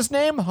like, what's his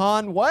name?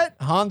 Han what?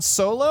 Han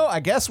Solo? I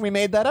guess we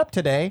made that up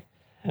today.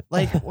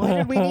 Like, why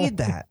did we need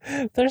that?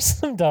 There's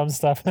some dumb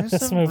stuff in There's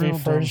this some movie real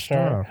for dumb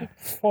sure.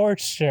 For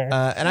sure.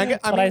 And I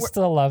but mean, I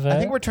still love it. I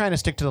think we're trying to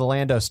stick to the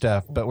Lando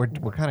stuff, but we're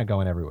kind of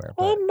going everywhere.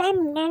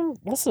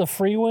 This is a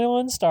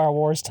freewheeling Star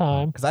Wars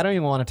time. Because I don't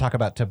even want to talk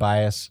about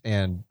Tobias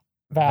and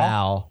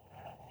Val.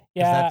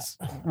 Yeah,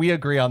 we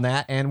agree on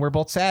that, and we're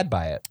both sad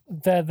by it.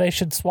 that they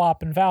should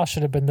swap, and Val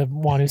should have been the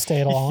one who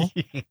stayed along.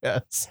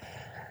 Yes.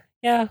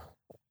 Yeah,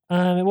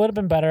 it would have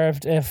been better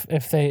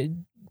if they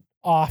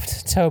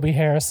offed Toby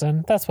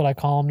Harrison. That's what I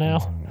call him now.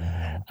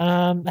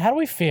 How do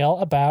we feel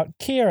about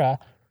Kira?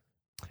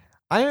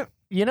 I'm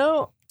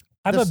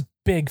a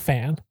big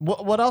fan.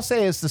 What I'll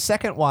say is the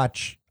second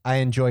watch I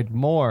enjoyed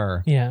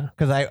more. Yeah.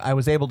 Because I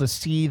was able to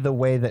see the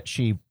way that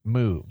she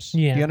moves.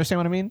 Yeah. Do you understand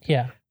what I mean?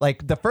 Yeah.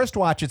 Like the first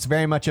watch, it's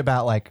very much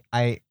about like,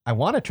 I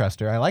want to trust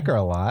her. I like her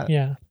a lot.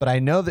 Yeah. But I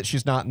know that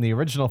she's not in the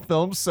original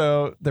film,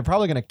 so they're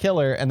probably going to kill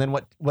her. And then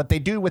what they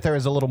do with her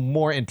is a little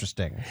more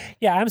interesting.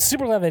 Yeah, I'm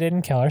super glad they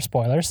didn't kill her.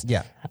 Spoilers.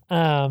 Yeah.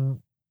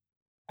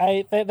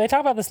 They talk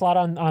about this a lot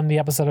on the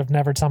episode of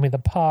Never Tell Me the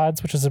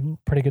Pods, which is a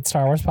pretty good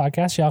Star Wars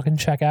podcast. Y'all can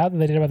check out that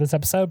they did about this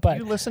episode. But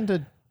Do you listen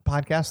to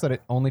podcasts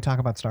that only talk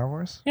about Star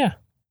Wars? Yeah.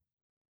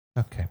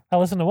 Okay. I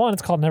listened to one.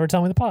 It's called Never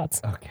Tell Me the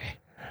Pods. Okay.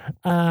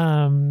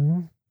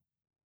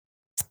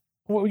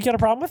 You got a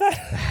problem with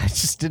that? I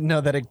just didn't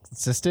know that it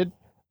existed.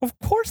 Of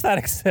course that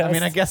exists. I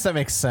mean, I guess that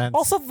makes sense.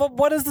 Also,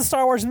 what is the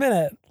Star Wars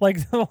minute? Like,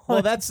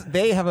 well,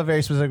 they have a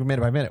very specific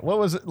minute by minute. What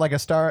was it like a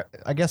star?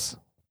 I guess.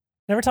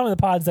 Every time in the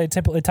pods, they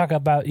typically talk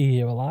about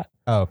EU a lot.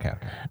 Oh, okay.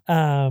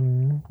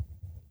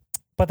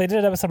 But they did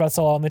an episode about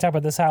Solo, and they talk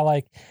about this, how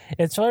like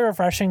it's really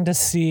refreshing to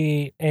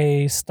see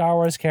a Star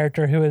Wars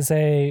character who is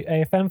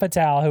a femme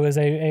fatale, who is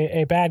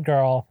a bad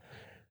girl,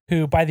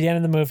 who by the end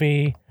of the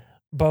movie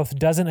both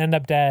doesn't end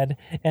up dead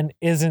and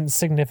isn't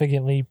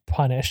significantly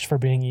punished for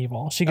being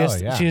evil.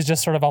 She's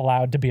just sort of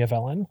allowed to be a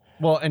villain.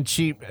 Well, and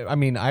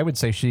I would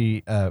say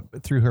she,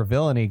 through her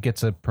villainy,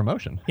 gets a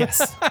promotion.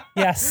 Yes.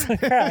 Yes,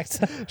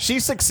 correct. She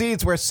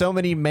succeeds where so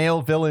many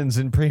male villains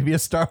in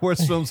previous Star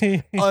Wars films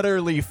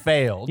utterly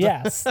failed.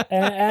 Yes,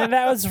 and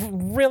that was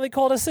really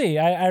cool to see.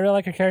 I really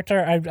like her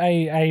character.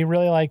 I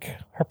really like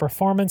her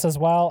performance as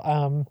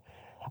well.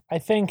 I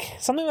think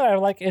something that I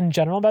like in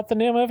general about the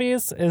new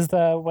movies is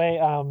the way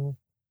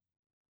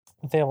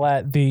they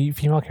let the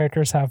female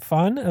characters have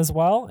fun as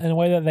well in a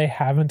way that they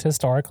haven't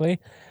historically.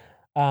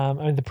 I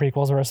mean, the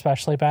prequels were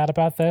especially bad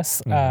about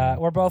this.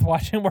 We're both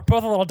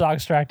a little dog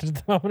distracted at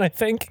the moment, I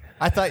think.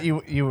 I thought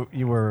you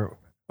were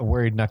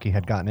worried Nucky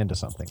had gotten into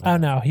something. Oh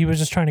no, he was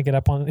just trying to get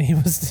up on. He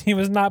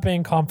was not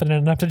being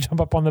confident enough to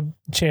jump up on the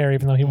chair,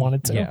 even though he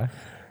wanted to. Yeah,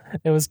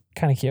 it was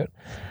kind of cute.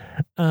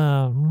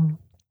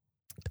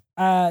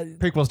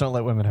 Prequels don't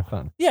let women have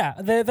fun. Yeah,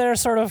 they're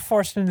sort of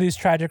forced into these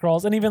tragic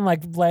roles, and even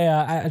like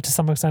Leia, to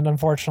some extent,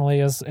 unfortunately,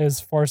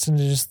 is forced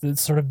into just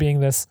sort of being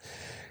this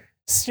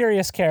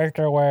serious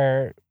character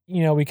where,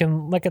 you know, we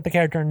can look at the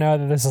character and know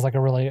that this is like a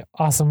really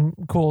awesome,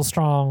 cool,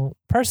 strong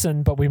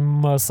person, but we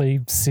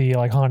mostly see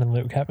like Han and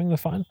Luke having the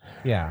fun.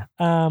 Yeah.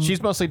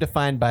 She's mostly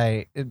defined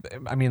by,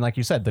 I mean, like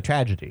you said, the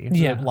tragedy,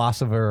 the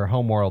loss of her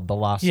homeworld, the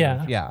loss of,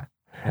 yeah.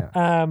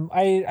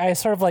 I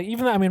sort of like,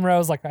 even though, I mean,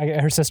 Rose, like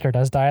her sister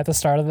does die at the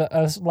start of the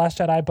Last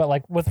Jedi, but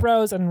like with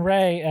Rose and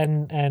Rey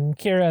and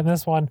Kira in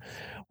this one,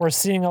 we're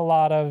seeing a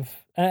lot of,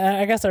 and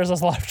I guess there's a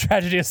lot of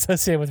tragedy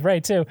associated with Rey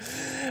too,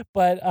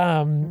 but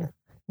I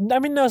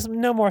mean,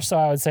 no more so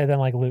I would say than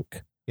like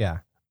Luke. Yeah.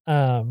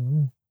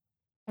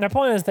 Their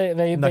point is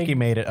they Nucky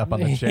made it up on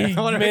the chair. He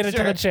made it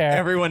to the chair.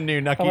 Everyone knew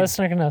Nucky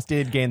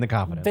did gain the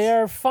confidence. They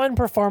are fun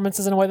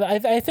performances in a way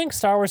that I think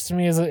Star Wars to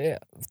me is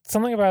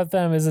something about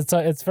them is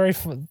it's very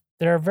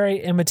they're very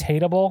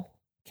imitatable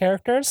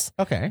characters.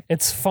 Okay,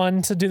 it's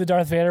fun to do the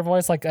Darth Vader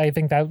voice. Like I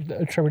think that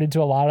attributed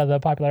to a lot of the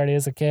popularity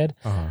as a kid,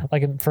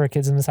 like for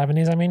kids in the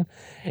 70s. I mean,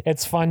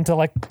 it's fun to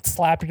like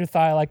slap your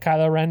thigh like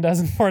Kylo Ren does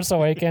in Force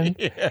Awakens,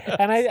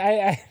 and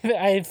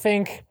I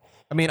think.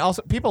 I mean,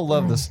 also people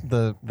love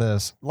the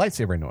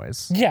lightsaber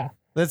noise. Yeah,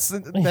 that's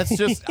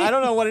just I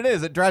don't know what it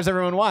is. It drives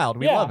everyone wild.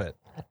 We love it.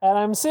 And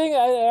I'm seeing.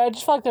 I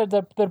just feel like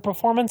the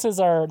performances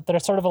they're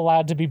sort of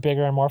allowed to be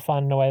bigger and more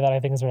fun in a way that I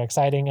think is very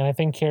exciting. And I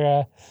think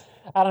Kira,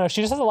 I don't know,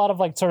 she just has a lot of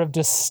like sort of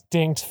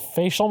distinct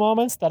facial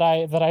moments that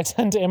I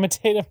tend to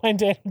imitate in my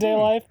day-to-day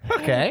life.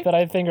 Okay. That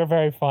I think are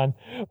very fun.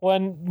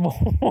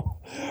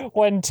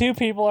 When two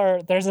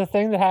people there's a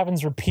thing that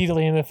happens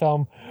repeatedly in the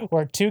film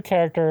where two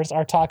characters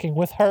are talking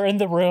with her in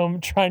the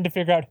room trying to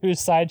figure out whose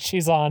side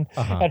she's on,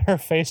 and her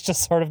face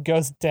just sort of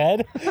goes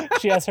dead.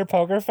 She has her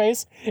poker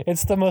face.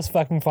 It's the most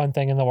fucking fun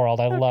thing in the world.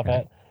 I love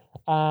it.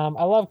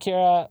 I love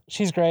Kira.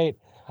 She's great.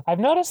 I've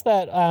noticed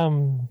that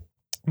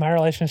my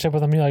relationship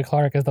with Emilia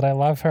Clarke is that I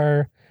love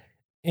her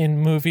in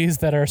movies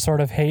that are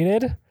sort of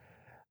hated,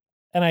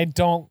 and I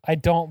don't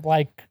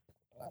like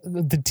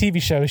the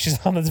TV show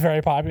she's on that's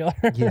very popular.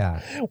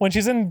 Yeah. When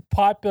she's in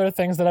popular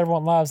things that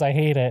everyone loves, I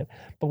hate it.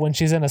 But when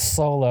she's in a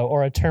Solo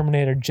or a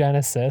Terminator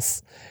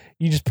Genesis,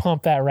 you just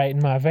pump that right in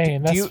my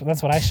vein.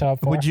 That's what I show up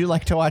for. Would you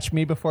like to watch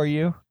Me Before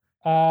You?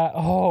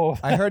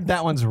 I heard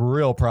that one's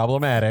real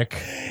problematic.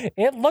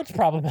 It looked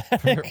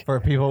problematic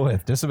for people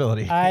with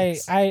disabilities. I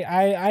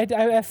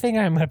think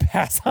I'm gonna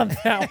pass on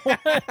that one.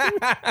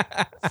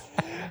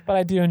 But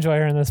I do enjoy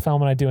her in this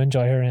film, and I do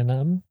enjoy her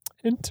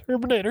in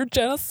Terminator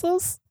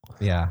Genesis.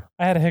 Yeah,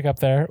 I had a hiccup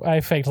there.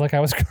 I faked like I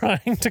was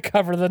crying to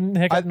cover the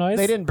hiccup noise.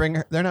 They didn't bring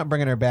her. They're not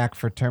bringing her back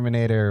for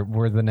Terminator.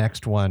 We're the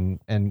next one,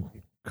 and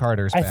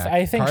Carter's back.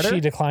 I think Carter?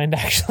 she declined.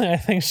 Actually, I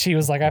think she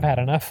was like, I've had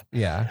enough.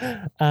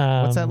 Yeah.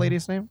 What's that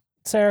lady's name?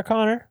 Sarah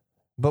Connor.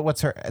 But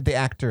what's the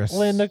actress?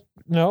 Linda.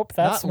 Nope,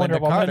 that's not Wonder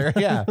Linda Woman. Carter.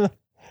 Yeah,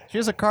 she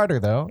was a Carter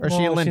though, or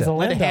she Linda? She's a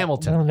Linda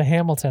Hamilton. Linda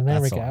Hamilton. There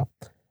that's we go.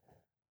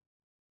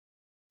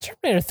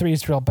 Terminator 3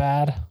 is real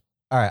bad.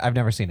 All right, I've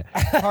never seen it.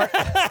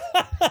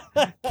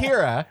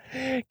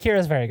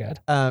 Kira's very good.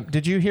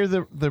 Did you hear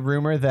the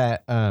rumor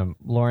that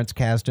Lawrence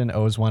Kasdan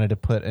always wanted to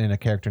put in a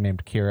character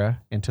named Kira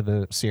into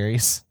the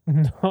series?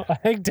 No,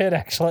 I did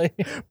actually.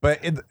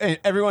 But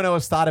everyone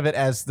always thought of it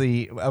as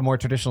a more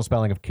traditional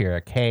spelling of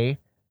Kira, Kira.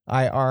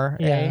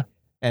 Yeah.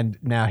 And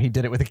now he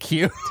did it with a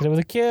Q. Did it with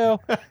a Q.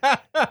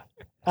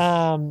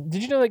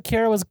 Did you know that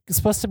Kira was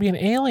supposed to be an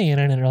alien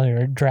in an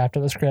earlier draft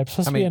of the script?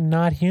 Supposed to be a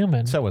not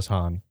human. So was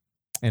Han.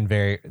 In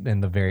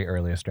the very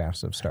earliest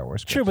drafts of Star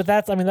Wars. True, but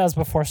that was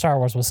before Star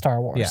Wars was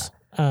Star Wars. Yeah.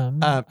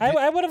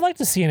 I would have liked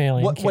to see an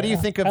alien. What do you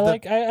Kira. think of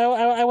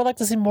I would like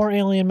to see more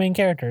alien main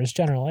characters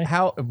generally.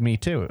 How? Me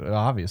too,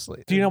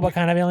 obviously. Do you know what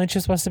kind of alien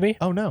she's supposed to be?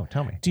 Oh, no.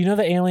 Tell me. Do you know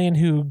the alien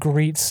who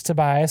greets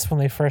Tobias when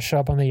they first show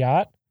up on the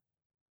yacht?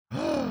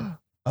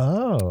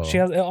 Oh. She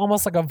has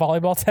almost like a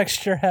volleyball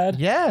texture head.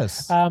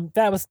 Yes.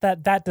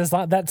 That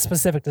design, that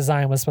specific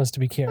design was supposed to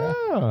be Kira.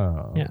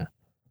 Oh.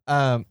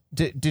 Yeah.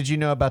 Did you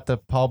know about the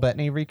Paul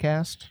Bettany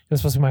recast? It was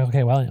supposed to be Michael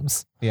K.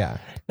 Williams. Yeah.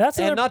 That's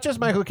And not just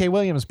Michael K.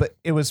 Williams, but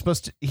it was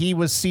he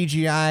was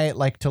CGI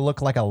like to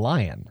look like a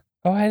lion.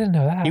 Oh, I didn't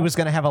know that. He was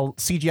going to have a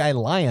CGI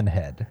lion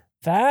head.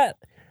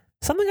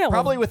 Something I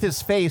Probably with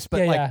his face,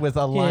 but with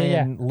a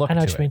lion look I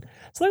know to what you it. mean.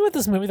 Something with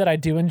this movie that I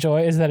do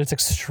enjoy is that it's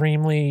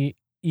extremely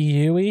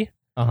EU-y.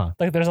 Uh-huh.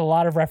 Like there's a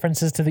lot of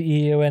references to the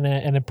EU in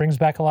it, and it brings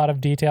back a lot of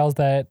details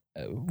that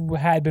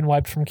had been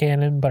wiped from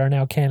canon but are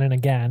now canon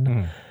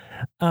again.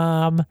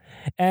 And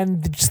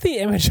just the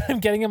image I'm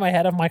getting in my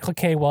head of Michael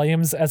K.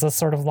 Williams as a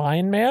sort of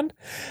lion man,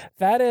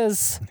 I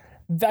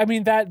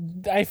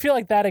feel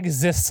like that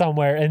exists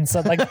somewhere. And so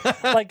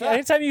like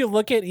anytime you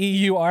look at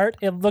EU art,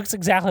 it looks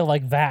exactly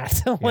like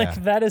that.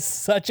 That is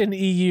such an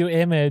EU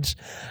image.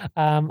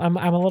 I'm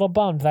a little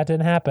bummed that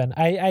didn't happen.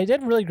 I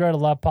did really grow to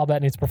love Paul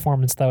Bettany's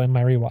performance though in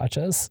my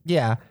rewatches.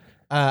 Yeah.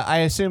 I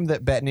assume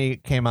that Bettany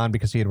came on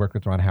because he had worked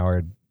with Ron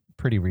Howard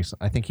pretty recent.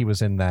 I think he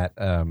was in that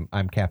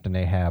I'm Captain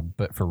Ahab,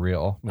 but for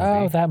real movie.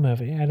 Oh, that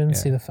movie. I didn't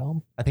see the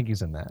film. I think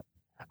he's in that.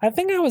 I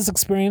think I was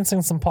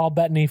experiencing some Paul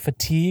Bettany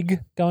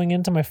fatigue going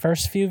into my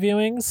first few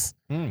viewings.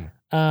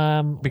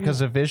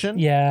 Because of Vision?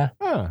 Yeah.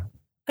 Huh.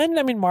 And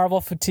I mean,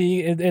 Marvel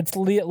fatigue, it's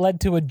led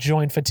to a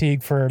joint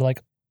fatigue for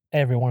like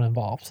everyone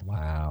involved.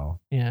 Wow.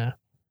 Yeah.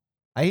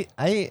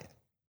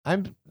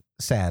 I'm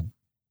sad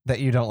that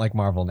you don't like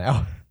Marvel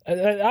now.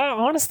 I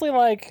honestly,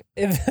 like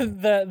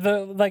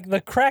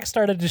the crack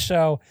started to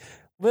show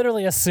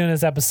literally as soon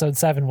as episode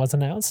 7 was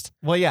announced.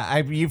 Well, yeah,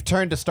 you've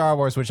turned to Star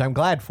Wars, which I'm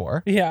glad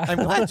for. Yeah. I'm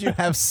glad you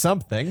have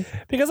something.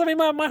 Because I mean,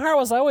 my heart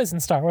was always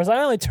in Star Wars. I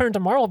only turned to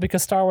Marvel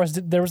because Star Wars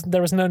there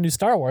was no new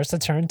Star Wars to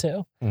turn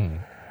to.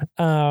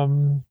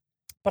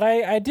 But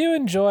I do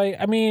enjoy.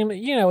 I mean,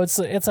 you know, it's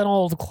an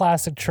old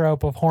classic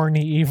trope of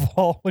horny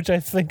evil, which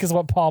I think is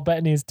what Paul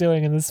Bettany is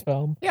doing in this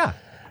film. Yeah,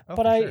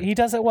 he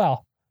does it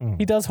well.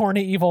 He does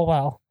horny evil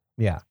well.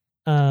 Yeah.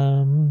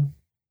 Good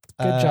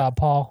job,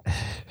 Paul.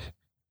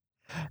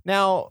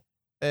 Now,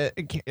 I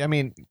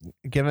mean,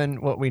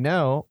 given what we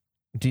know,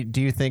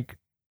 do you think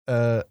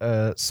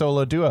a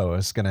solo duo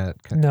is gonna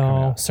come No,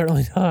 out?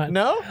 certainly not.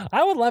 No,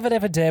 I would love it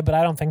if it did, but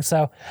I don't think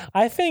so.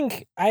 I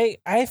think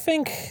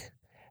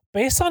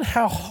based on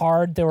how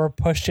hard they were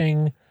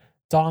pushing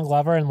Don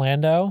Glover and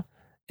Lando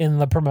in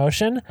the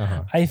promotion,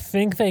 I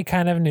think they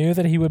kind of knew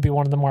that he would be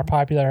one of the more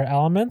popular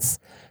elements.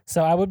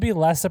 So I would be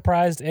less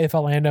surprised if a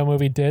Lando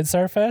movie did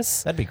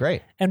surface. that'd be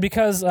great. And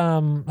because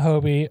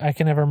Hobie, I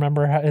can never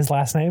remember his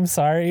last name.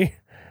 Sorry.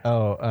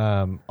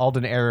 Oh,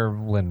 Alden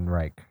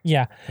Ehrenreich.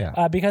 Yeah.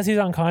 Because he's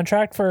on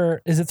contract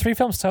for, is it 3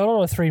 films total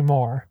or 3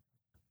 more?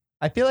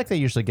 I feel like they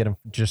usually get him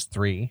just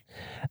 3.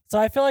 So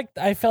I feel like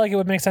it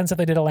would make sense if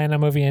they did a Lando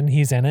movie and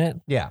he's in it.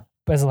 Yeah.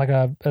 As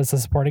a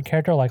supporting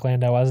character like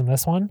Lando was in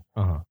this one.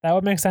 That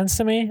would make sense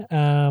to me.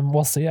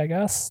 We'll see, I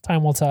guess.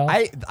 Time will tell.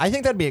 I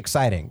think that'd be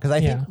exciting because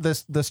I think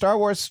the Star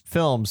Wars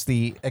films,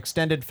 the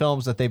extended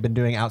films that they've been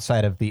doing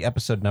outside of the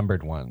episode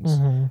numbered ones,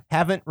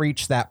 haven't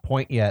reached that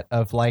point yet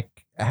of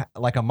like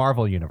a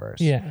Marvel universe.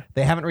 Yeah.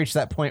 They haven't reached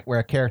that point where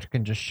a character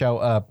can just show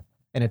up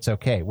and it's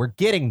okay. We're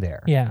getting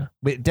there. Yeah.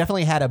 We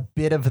definitely had a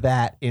bit of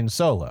that in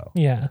Solo.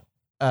 Yeah.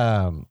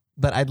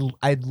 But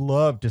I'd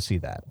love to see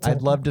that.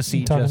 I'd love to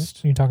see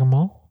You talking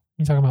Maul?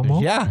 You talking about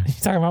Maul? Yeah. You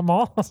talking about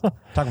Maul?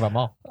 Talking about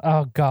Maul.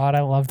 Oh God,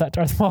 I love that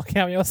Darth Maul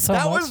cameo so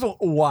much. That was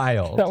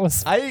wild.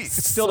 I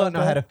still don't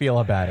know how to feel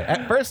about it.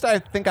 At first, I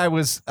think I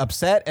was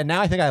upset, and now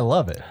I think I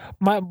love it.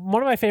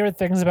 One of my favorite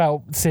things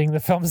about seeing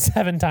the film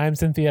 7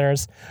 times in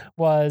theaters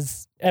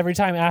was every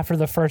time after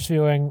the first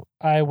viewing,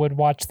 I would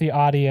watch the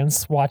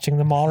audience watching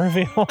the Maul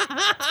reveal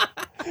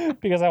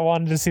because I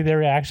wanted to see their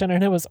reaction,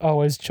 and it was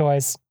always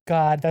choice.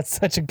 God, that's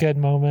such a good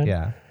moment.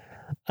 Yeah.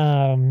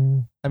 I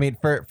mean,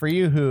 for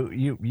you who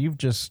you've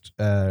just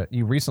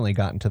you recently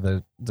got into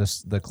the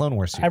Clone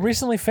Wars series. I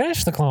recently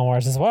finished the Clone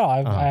Wars as well.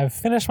 I've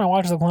finished my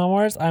watch of the Clone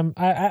Wars.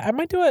 I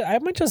might do it. I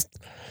might just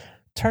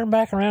turn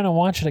back around and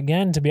watch it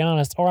again, to be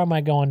honest, or I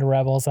might go into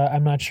Rebels.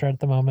 I'm not sure at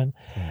the moment.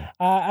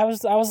 I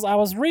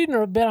was reading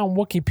a bit on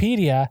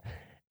Wikipedia,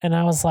 and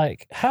I was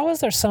like, how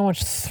is there so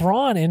much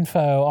Thrawn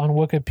info on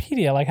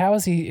Wikipedia? Like, how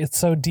is it's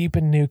so deep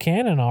in new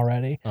canon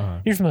already?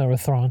 You're familiar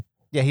with Thrawn?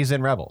 Yeah, he's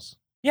in Rebels.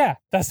 Yeah,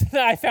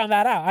 I found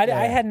that out.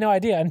 I had no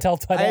idea until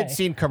today. I had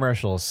seen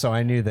commercials, so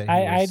I knew that.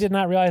 I did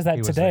not realize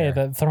that today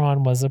that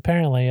Thrawn was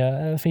apparently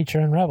a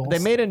feature in Rebels. They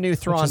made a new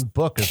Thrawn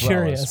book as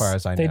well, as far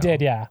as I know. They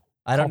did, yeah.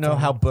 I don't know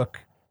how book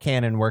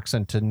canon works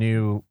into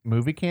new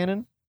movie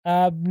canon.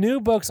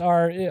 New books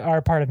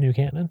are part of new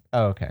canon.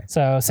 Oh, okay.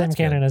 So same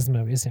canon as the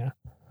movies, yeah.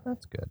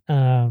 That's good.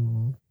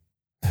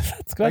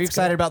 That's good. Are you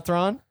excited about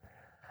Thrawn?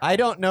 I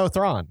don't know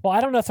Thrawn. Well,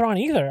 I don't know Thrawn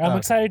either. I'm Okay.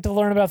 excited to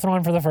learn about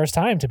Thrawn for the first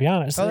time, to be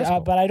honest. Oh, that's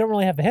cool. But I don't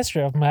really have the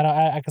history of him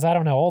because I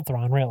don't know old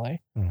Thrawn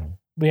really. Mhm.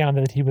 Beyond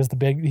that, he was the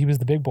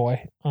big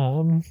boy.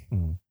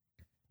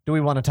 Do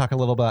we want to talk a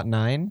little about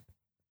 9?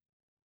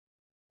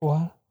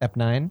 What?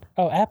 Ep9?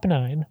 Oh,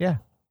 Ep9. Yeah.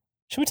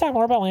 Should we talk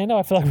more about Lando?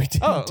 I feel like we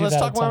did. Oh, let's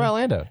talk more about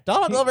Lando.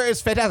 Donald Glover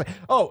is fantastic.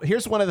 Oh,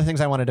 here's one of the things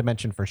I wanted to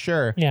mention for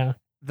sure. Yeah.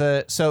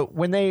 So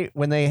when they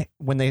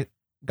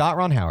got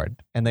Ron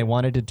Howard and they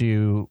wanted to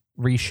do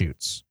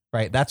reshoots,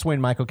 right? That's when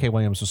Michael K.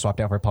 Williams was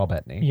swapped out for Paul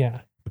Bettany.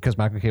 Yeah. Because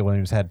Michael K.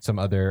 Williams had some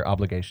other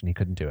obligation, he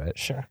couldn't do it.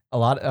 Sure. A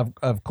lot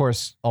of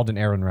course, Alden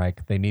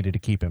Ehrenreich, they needed to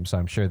keep him, so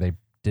I'm sure they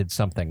did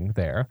something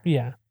there.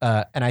 Yeah.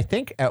 And I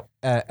think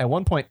at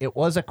one point it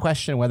was a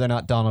question whether or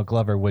not Donald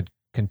Glover would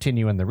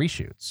continue in the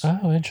reshoots.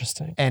 Oh,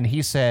 interesting. And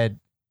he said,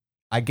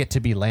 I get to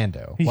be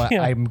Lando. Well,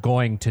 Yeah. I'm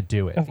going to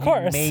do it. Of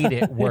course. He made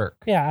it work.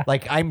 Yeah.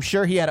 Like, I'm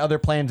sure he had other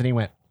plans and he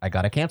went, I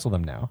got to cancel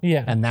them now.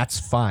 Yeah. And that's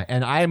fine.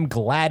 And I am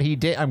glad he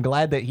did. I'm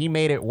glad that he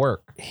made it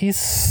work. He's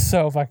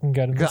so fucking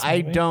good in this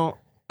movie.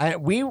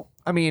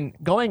 I mean,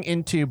 going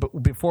into,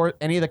 before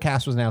any of the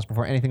cast was announced,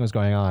 before anything was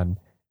going on,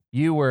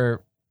 you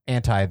were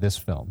anti this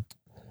film.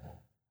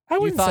 I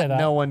You wouldn't thought say that.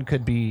 no one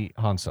could be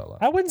Han Solo.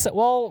 I wouldn't say.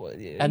 Well,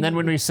 And then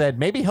when we said,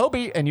 maybe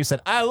Hobie, and you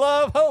said, I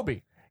love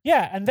Hobie.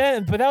 yeah,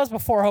 but that was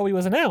before Howie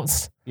was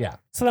announced. Yeah.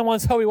 So then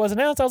once Howie was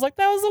announced, I was like,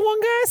 that was the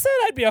one guy I said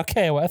I'd be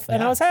okay with,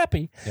 and Yeah. I was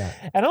happy. Yeah.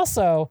 And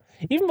also,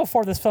 even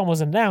before this film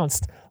was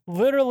announced,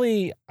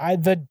 literally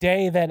the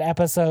day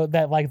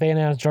that like they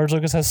announced George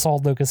Lucas has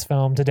sold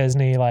Lucasfilm to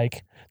Disney,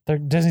 like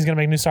Disney's gonna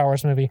make a new Star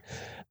Wars movie,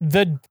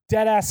 the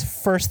dead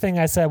ass first thing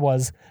I said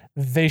was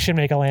they should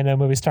make a Lando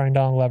movie starring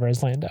Donald Glover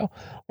as Lando.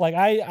 Like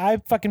I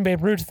fucking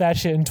Babe Ruth that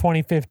shit in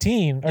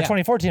 2015 or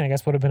 2014, I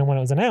guess would have been when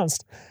it was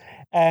announced.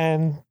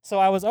 And so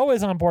I was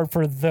always on board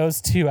for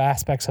those two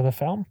aspects of the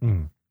film.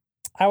 Mm.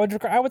 I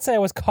would say I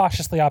was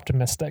cautiously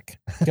optimistic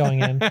going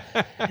in.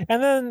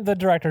 And then the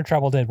director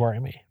trouble did worry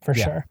me for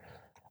Yeah. sure.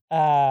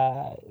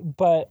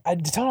 But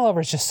Donald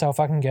Glover is just so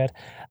fucking good.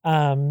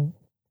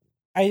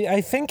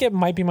 I think it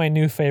might be my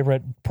new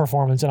favorite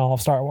performance in all of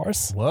Star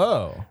Wars.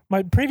 Whoa.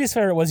 My previous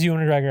favorite was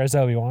Ewan McGregor as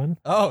Obi-Wan.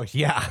 Oh,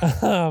 yeah.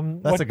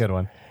 That's a good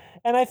one.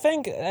 And I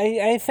think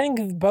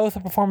both the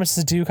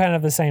performances do kind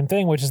of the same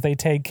thing, which is they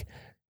take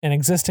an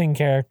existing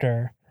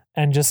character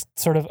and just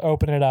sort of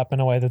open it up in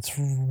a way that's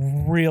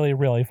really,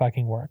 really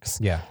fucking works.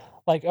 Yeah.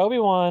 Like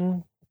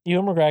Obi-Wan,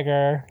 Ewan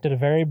McGregor did a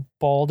very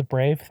bold,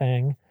 brave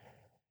thing,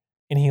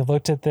 and he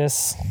looked at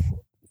this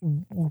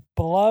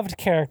beloved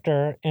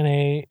character in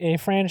a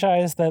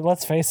franchise that,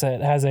 let's face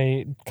it, has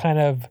a kind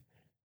of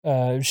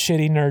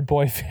shitty nerd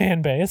boy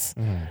fan base,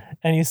 Mhm.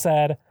 and he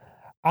said,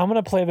 I'm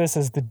going to play this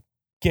as the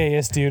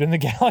gayest dude in the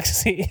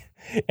galaxy.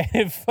 And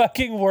it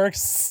fucking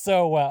works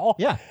so well.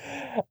 Yeah.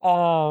 It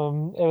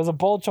was a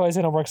bold choice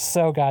and it works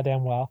so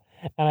goddamn well.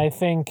 And I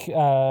think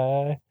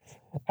Donald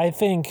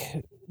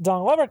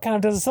Glover kind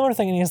of does a similar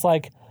thing, and he's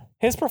like,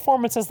 his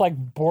performance is like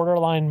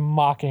borderline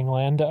mocking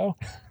Lando,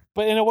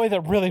 but in a way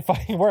that really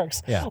fucking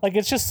works. Yeah. Like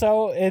it's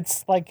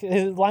like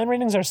his line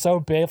readings are so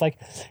big. Like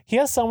he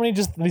has so many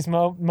just these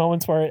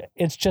moments where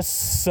it's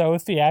just so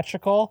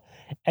theatrical,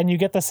 and you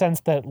get the sense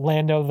that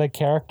Lando the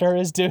character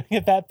is doing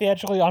it that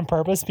theatrically on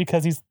purpose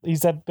because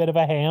he's a bit of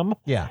a ham,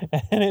 Yeah.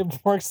 and it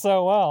works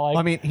so well. Like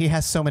I mean, he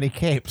has so many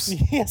capes.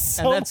 he has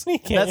so And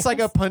many that's like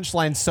a games.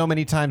 punchline so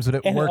many times, but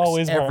it And it works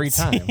always every works.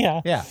 time.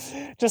 Yeah. Yeah.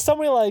 Just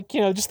somebody like,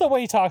 just the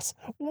way he talks,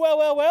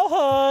 well,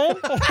 hon.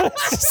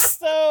 It's just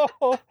so,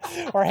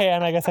 or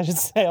Han, I guess I should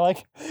say,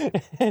 like,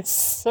 it's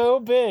so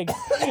big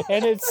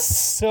and it's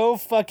so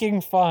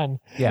fucking fun.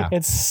 Yeah.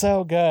 It's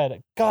so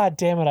good. God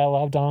damn it, I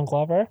love Donald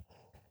Glover.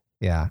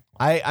 Yeah.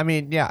 I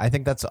mean, yeah, I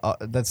think that's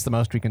the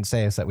most we can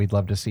say is that we'd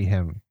love to see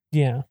him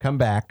Yeah. come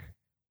back,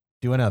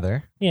 do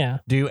another, Yeah.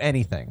 do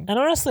anything. And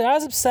honestly, I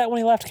was upset when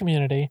he left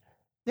Community.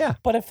 Yeah.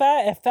 But if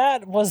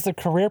that was the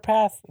career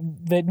path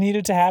that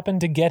needed to happen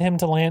to get him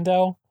to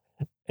Lando,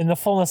 in the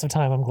fullness of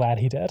time, I'm glad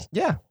he did.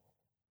 Yeah.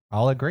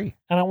 I'll agree.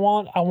 And I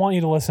want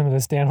you to listen to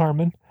this, Dan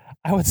Harmon.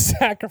 I would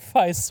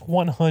sacrifice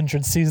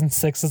 100 season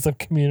 6s of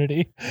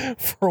Community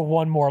for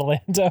one more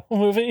Lando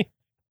movie.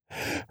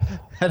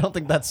 I don't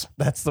think that's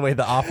the way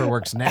the offer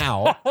works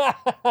now.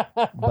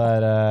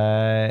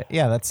 But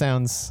yeah, that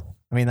sounds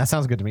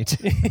good to me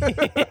too.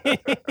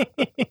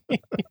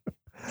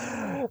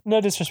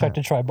 No disrespect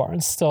to Troy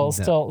Barnes. Still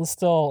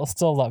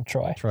love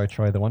Troy.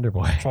 Troy the Wonder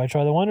Boy. Troy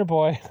the Wonder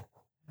Boy.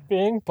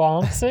 Bing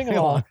bong, sing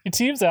along. Your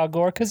team's Al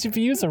Gore because your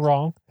views are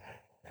wrong.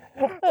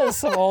 That's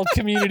some old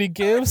Community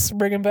goofs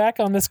bringing back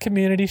on this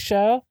Community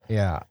show.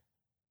 Yeah.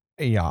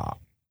 Yeah.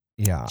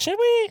 Yeah. Should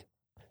we?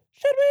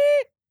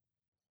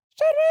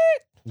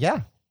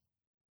 Yeah.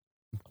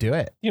 Do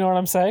it. You know what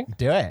I'm saying?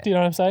 Do it. Do you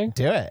know what I'm saying?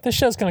 Do it. This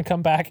show's gonna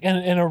come back in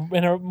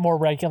a more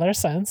regular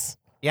sense.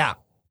 Yeah.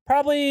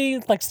 Probably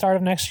like start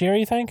of next year.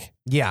 You think?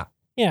 Yeah.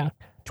 Yeah.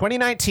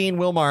 2019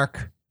 will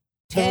mark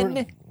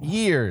 10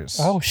 years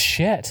Oh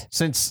shit.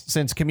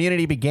 since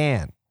Community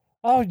began.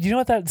 Oh, you know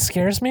what that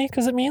scares me?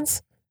 Because it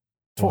means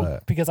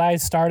because I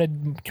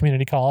started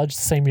community college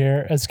the same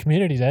year as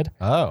community did.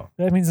 Oh,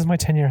 That means it's my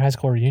 10-year high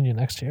school reunion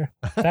next year.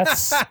 That's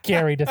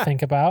scary to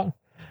think about.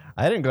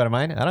 I didn't go to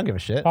mine. I don't give a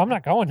shit. I'm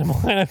not going to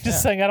mine. I'm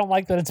just saying I don't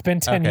like that it's been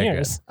 10 Okay,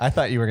 years. good. I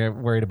thought you were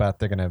worried about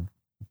they're gonna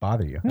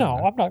bother you. No,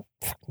 I'm not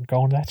fucking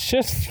going to that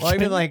shit. Well, I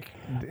mean, like,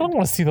 I don't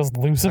want to see those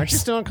losers. aren't you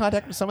still in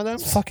contact with some of them?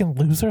 Fucking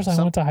losers I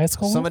went to high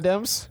school Some with. of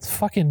them's.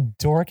 Fucking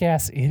dork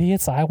ass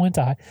idiots I went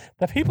to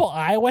the people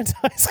I went to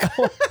high school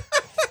with.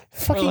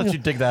 I'll let you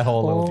Fucking dig that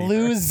hole a little deeper.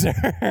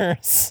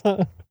 losers.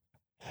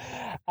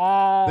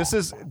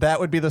 That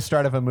would be the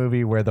start of a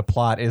movie where the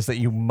plot is that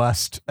you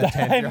must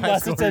attend your high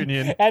school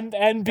reunion.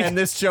 and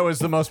This show is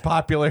the most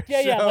popular show.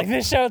 yeah, like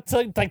this show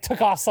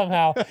took off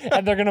somehow,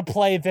 and they're gonna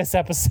play this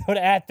episode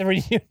at the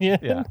reunion.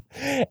 Yeah.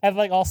 And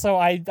like also,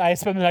 I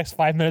spend the next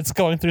 5 minutes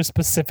going through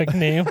specific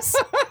names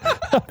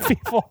of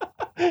people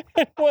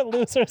and what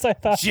losers I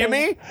thought.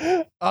 Jimmy?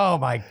 Oh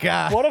my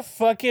god. What a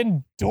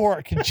fucking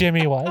dork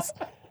Jimmy was.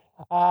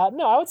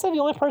 No, I would say the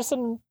only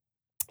person.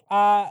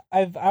 I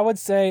would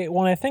say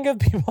when I think of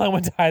people I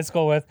went to high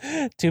school with,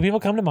 2 people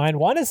come to mind.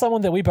 One is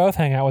someone that we both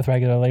hang out with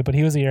regularly, but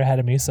he was a year ahead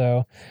of me,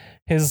 so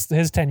his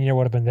 10-year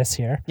would have been this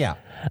year. Yeah.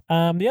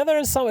 The other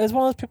is one of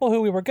those people who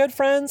we were good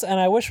friends,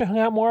 and I wish we hung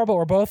out more, but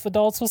we're both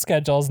adults with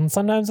schedules, and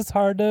sometimes it's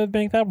hard to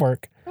make that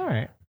work. All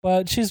right.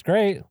 But she's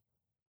great.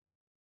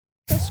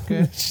 That's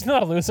good. She's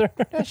not a loser.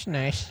 That's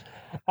nice.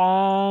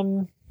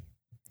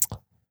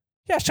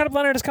 Yeah, Shut Up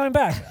Leonard is coming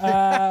back.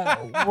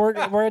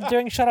 We're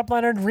doing Shut Up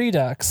Leonard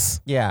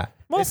Redux. Yeah.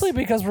 Mostly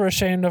because we're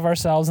ashamed of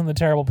ourselves and the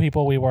terrible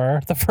people we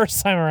were the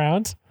first time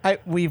around.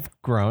 We've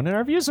grown and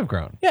our views have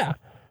grown. Yeah.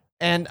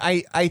 And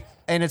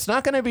and it's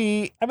not going to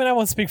be. I mean, I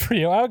won't speak for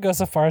you. I would go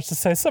so far as to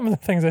say some of the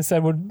things I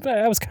said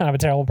I was kind of a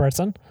terrible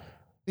person.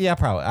 Yeah,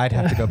 probably. I'd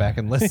have to go back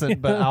and listen,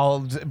 but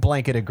I'll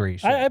blanket agree.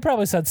 Sure. I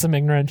probably said some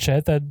ignorant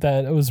shit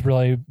that was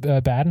really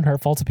bad and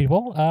hurtful to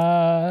people.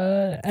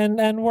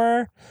 And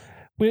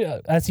we,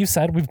 as you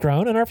said, we've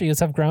grown and our views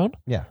have grown.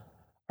 Yeah.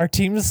 Our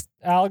team's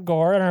Al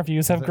Gore and our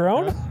views have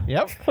grown.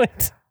 Yep.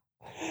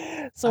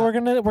 So we're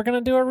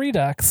gonna do a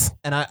redux.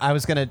 And I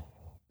was gonna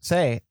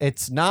say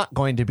it's not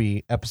going to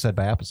be episode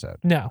by episode.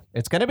 No.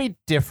 It's gonna be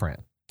different.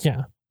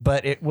 Yeah.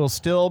 But it will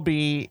still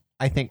be,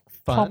 I think,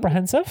 fun.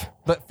 Comprehensive.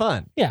 But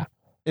fun. Yeah.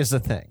 Is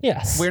the thing.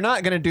 Yes. We're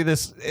not gonna do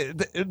this.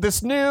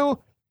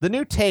 The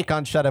new take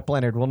on Shut Up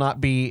Leonard will not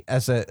be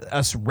as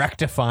us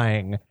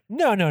rectifying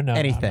No.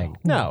 anything.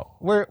 No.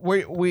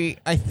 We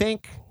I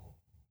think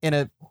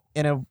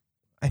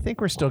I think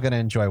we're still going to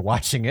enjoy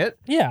watching it.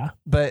 Yeah.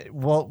 But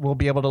we'll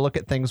be able to look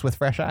at things with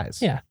fresh eyes.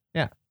 Yeah.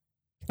 Yeah.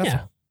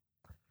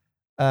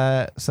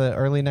 Yeah. So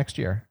early next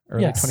year,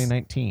 early Yes.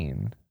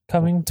 2019.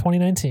 Coming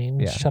 2019.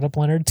 Yeah. Shut Up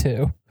Leonard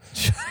 2.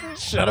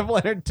 Shut Up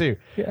Leonard 2.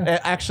 Yeah.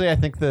 Actually, I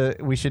think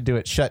we should do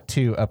it Shut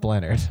 2 Up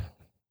Leonard.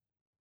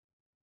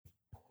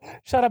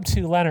 Shut Up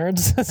 2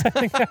 Leonards. I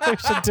think that we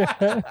should do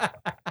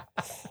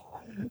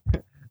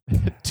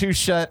it. To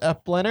Shut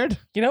Up Leonard?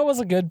 You know, it was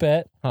a good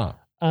bit. Huh.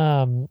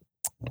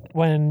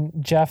 When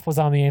Jeff was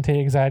on the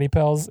anti-anxiety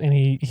pills and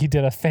he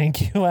did a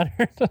thank you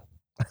Leonard.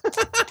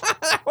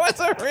 That was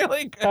a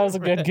really good That was a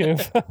good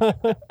goof.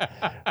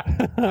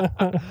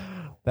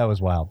 That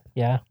was wild.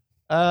 Yeah.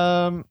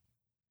 How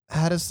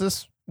does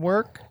this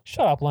work?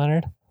 Shut up,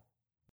 Leonard.